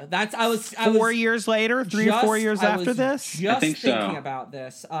 Sure, like I was 4 years later, 3 or 4 years after this. Just I think thinking about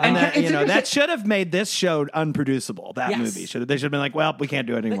this, and that should have made this show unproducible. That movie they should have been like, well, we can't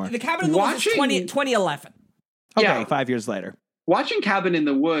do it anymore. The Cabin in the Woods is 2011. Okay, 5 years later. Watching Cabin in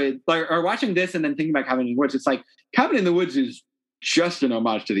the Woods, or watching this and then thinking about Cabin in the Woods, it's like Cabin in the Woods is just an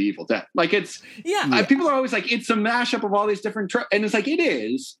homage to The Evil Dead. Like, it's people are always like, it's a mashup of all these different and it's like, it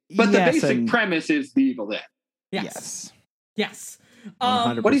is, but the basic premise is The Evil Dead. Yes.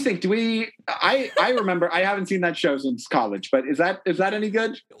 What do you think? I remember, I haven't seen that show since college, but is that any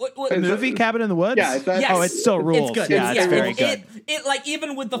good? The movie Cabin in the Woods? Yeah. It still rules. It's good. It's very good. It like,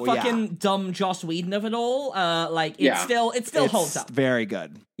 even with the fucking dumb Joss Whedon of it all, it still holds up. Very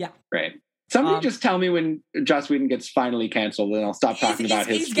good. Yeah. Right. Somebody just tell me when Joss Whedon gets finally canceled, and I'll stop talking about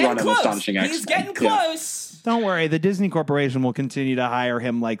his run of Astonishing X-Men. He's getting close. Don't worry, the Disney Corporation will continue to hire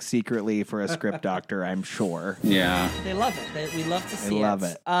him like secretly for a script doctor, I'm sure. Yeah. They love it. We love to see it. They love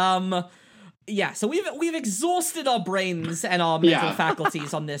it. Yeah, so we've exhausted our brains and our mental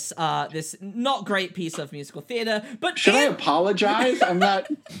faculties on this this not great piece of musical theater. But should I apologize? I'm not.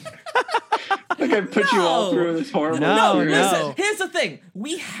 Like I put you all through this horrible. No, listen. Here's the thing: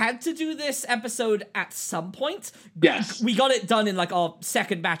 we had to do this episode at some point. Yes, we got it done in like our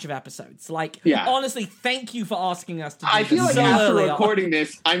second batch of episodes. Like, honestly, thank you for asking us to. I feel like after recording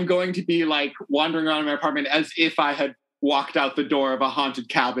this, I'm going to be like wandering around in my apartment as if I had walked out the door of a haunted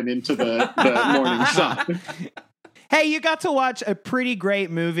cabin into the morning sun. Hey, you got to watch a pretty great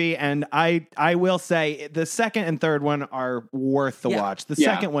movie, and I will say the second and third one are worth the watch. The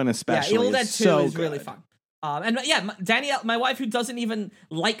second one especially Evil Dead 2 so is good. Really fun. And Danielle, my wife, who doesn't even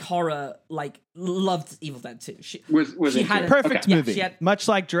like horror, like loved Evil Dead 2. She had a perfect movie, much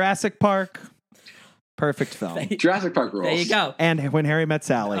like Jurassic Park. Perfect film. Jurassic Park rules. There you go. And When Harry Met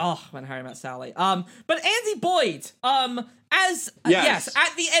Sally. Oh, When Harry Met Sally. But Andy Boyd, yes,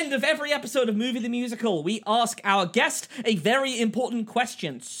 at the end of every episode of Movie the Musical, we ask our guest a very important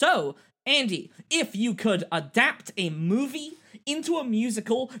question. So, Andy, if you could adapt a movie into a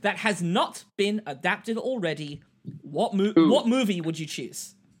musical that has not been adapted already, what movie would you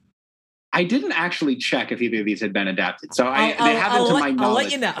choose? I didn't actually check if either of these had been adapted, so they haven't to my knowledge. I'll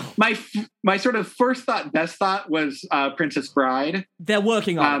let you know. My sort of best thought was Princess Bride. They're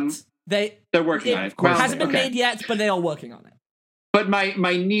working on it. They're working on it. It hasn't been made yet, but they are working on it. But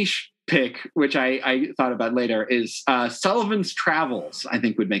my niche pick, which I thought about later, is Sullivan's Travels. I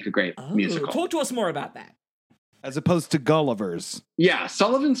think would make a great musical. Talk to us more about that. As opposed to Gulliver's. Yeah,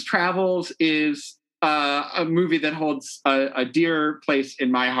 Sullivan's Travels is a movie that holds a dear place in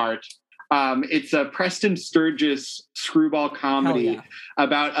my heart. It's a Preston Sturges screwball comedy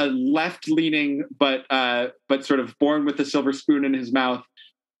about a left-leaning but sort of born with a silver spoon in his mouth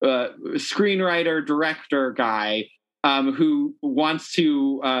screenwriter, director guy who wants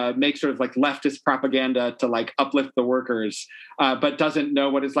to make sort of like leftist propaganda to like uplift the workers, but doesn't know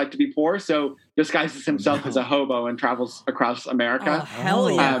what it's like to be poor. So disguises himself as a hobo and travels across America. Oh,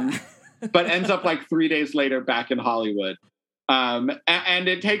 hell yeah. But ends up like 3 days later back in Hollywood. And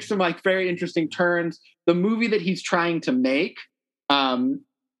it takes some like very interesting turns. The movie that he's trying to make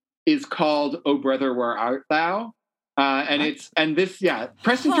is called "Oh Brother, Where Art Thou?"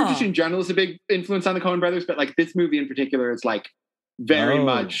 Preston Sturges in general is a big influence on the Coen brothers, but like this movie in particular is like very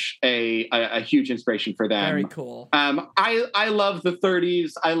much a huge inspiration for them. Very cool. I love the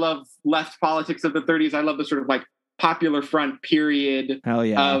 30s. I love left politics of the 30s. I love the sort of like Popular Front period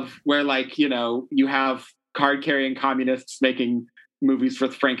of where like, you know, you have card-carrying communists making movies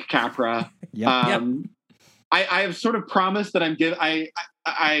with Frank Capra. I have sort of promised that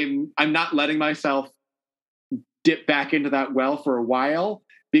I'm not letting myself dip back into that well for a while,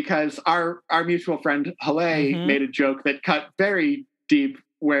 because our mutual friend Halle made a joke that cut very deep,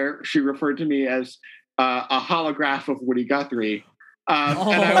 where she referred to me as a holograph of Woody Guthrie, and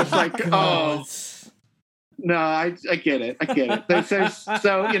I was like, God. No, I get it.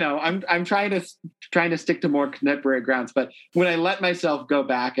 So you know, I'm trying to stick to more contemporary grounds. But when I let myself go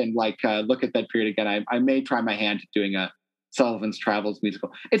back and like look at that period again, I may try my hand at doing a Sullivan's Travels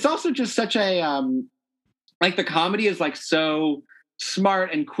musical. It's also just such a like the comedy is like so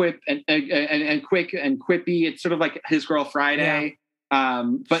smart and quick and quick and quippy. It's sort of like His Girl Friday,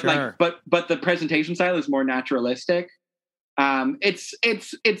 but the presentation style is more naturalistic.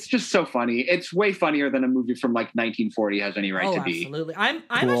 It's just so funny. It's way funnier than a movie from like 1940 has any right to be. Absolutely. I'm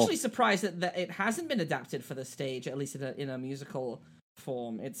actually surprised that it hasn't been adapted for the stage, at least in a musical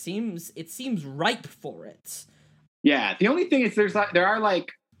form. It seems ripe for it. Yeah. The only thing is there's like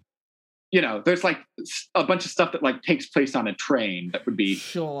a bunch of stuff that like takes place on a train that would be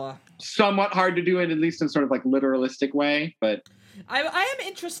somewhat hard to do in at least in sort of like literalistic way, but I am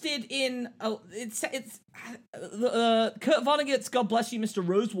interested in it's Kurt Vonnegut's "God Bless You, Mr.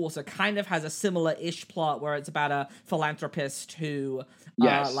 Rosewater" kind of has a similar-ish plot where it's about a philanthropist who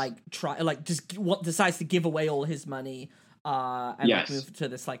decides to give away all his money and move to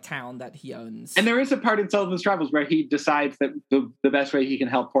this like town that he owns. And there is a part in Sullivan's Travels where he decides that the best way he can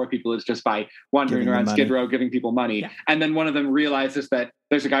help poor people is just by wandering around Skid Row giving people money. Yeah. And then one of them realizes that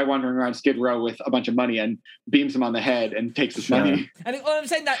there's a guy wandering around Skid Row with a bunch of money and beams him on the head and takes his money. And I'm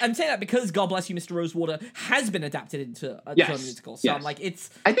saying that because God Bless You, Mr. Rosewater has been adapted into a musical. So I'm like,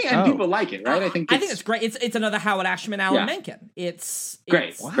 I think people like it, right? I think it's great. It's another Howard Ashman, Alan Menken. It's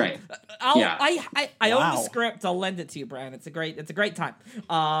great. Great. I own the script. I'll lend it to you, Brian. It's a great time.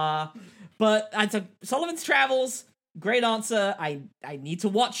 But it's Sullivan's Travels. Great answer. I need to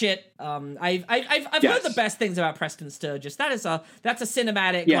watch it. I've heard the best things about Preston Sturges. That's a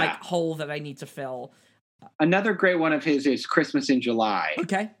cinematic like hole that I need to fill. Another great one of his is Christmas in July.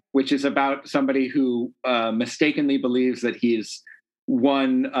 Okay. which is about somebody who mistakenly believes that he's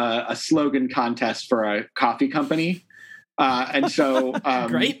won a slogan contest for a coffee company. And so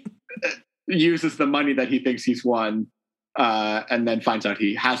Great. uses the money that he thinks he's won and then finds out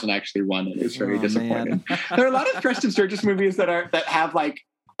he hasn't actually won and is very disappointed. There are a lot of Preston Sturges movies that have like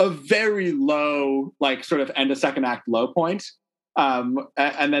a very low, like sort of end of second act low point, and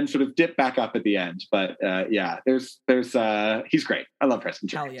then sort of dip back up at the end. But there's he's great. I love Preston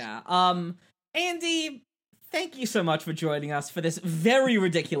Sturges. Hell yeah. Andy, thank you so much for joining us for this very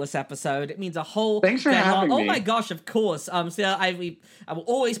ridiculous episode. It means a whole... Thanks for having me. Oh my gosh, of course. So I will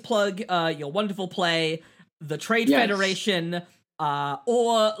always plug your wonderful play, The Trade Federation,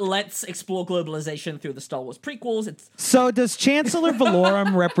 or Let's Explore Globalization through the Star Wars prequels. So does Chancellor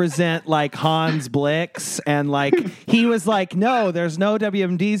Valorum represent like Hans Blix? And like he was like, no, there's no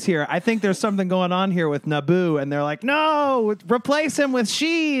WMDs here. I think there's something going on here with Naboo. And they're like, no, replace him with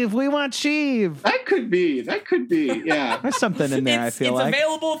Sheev. We want Sheev. That could be. Yeah. There's something in there, I feel like. It's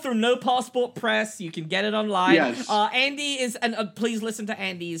available through No Passport Press. You can get it online. Yes. Andy is, and please listen to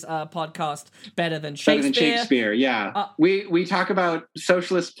Andy's podcast, Better Than Shakespeare. Better Than Shakespeare, yeah. We talk about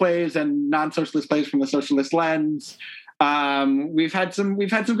socialist plays and non-socialist plays from the socialist lens. We've had some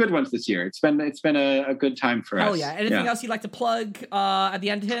good ones this year. It's been a good time for us. Oh yeah. Anything else you'd like to plug at the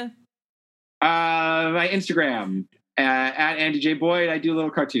end here? My Instagram at Andy J Boyd. I do little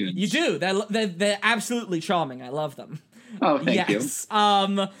cartoons. You do. They're absolutely charming. I love them. Oh, thank you.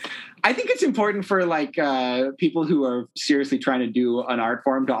 I think it's important for like people who are seriously trying to do an art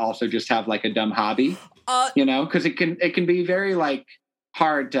form to also just have like a dumb hobby. Because it can be very like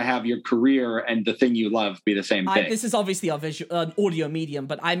hard to have your career and the thing you love be the same thing. This is obviously an audio medium,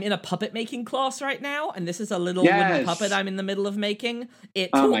 but I'm in a puppet making class right now, and this is a little wooden puppet I'm in the middle of making.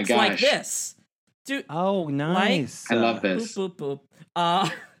 It talks like this. Dude, oh, nice! I love this. Boop, boop, boop.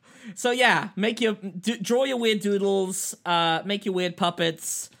 So yeah, draw your weird doodles, make your weird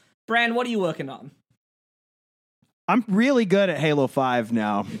puppets. Bran, what are you working on? I'm really good at Halo 5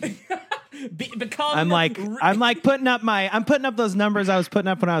 now. I'm putting up those numbers I was putting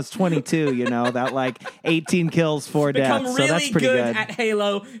up when I was 22, that like 18 kills, 4 deaths. Really so that's pretty good at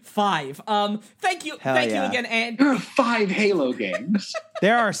Halo 5. Thank you again, and there are 5 Halo games.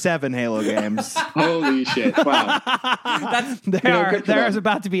 There are 7 Halo games. Holy shit! Wow, there's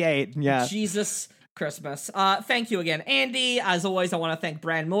about to be 8. Yeah, Jesus Christmas. Thank you again, Andy. As always, I want to thank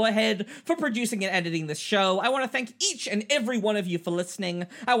Bran Moorhead for producing and editing this show. I want to thank each and every one of you for listening.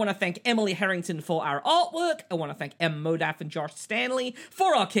 I want to thank Emily Harrington for our artwork. I want to thank Em Modaf and Josh Stanley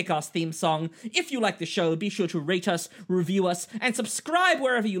for our kick-ass theme song. If you like the show, be sure to rate us, review us, and subscribe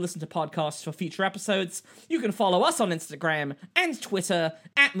wherever you listen to podcasts for future episodes. You can follow us on Instagram and Twitter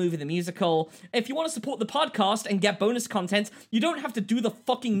at Movie the Musical. If you want to support the podcast and get bonus content, you don't have to do the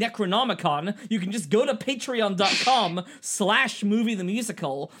fucking Necronomicon. You can just go to patreon.com/Movie the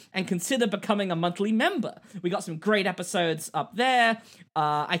Musical and consider becoming a monthly member. We got some great episodes up there.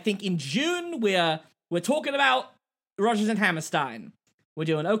 I think in June we're talking about Rodgers and Hammerstein. We're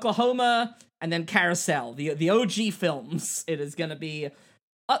doing Oklahoma and then Carousel, the OG films. It is going to be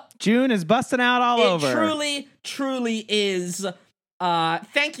June is busting out all over. It truly is.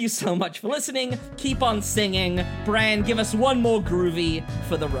 Thank you so much for listening. Keep on singing. Bran, give us one more groovy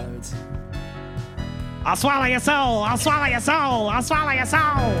for the road. I'll swallow your soul. I'll swallow your soul. I'll swallow your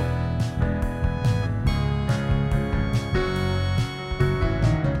soul.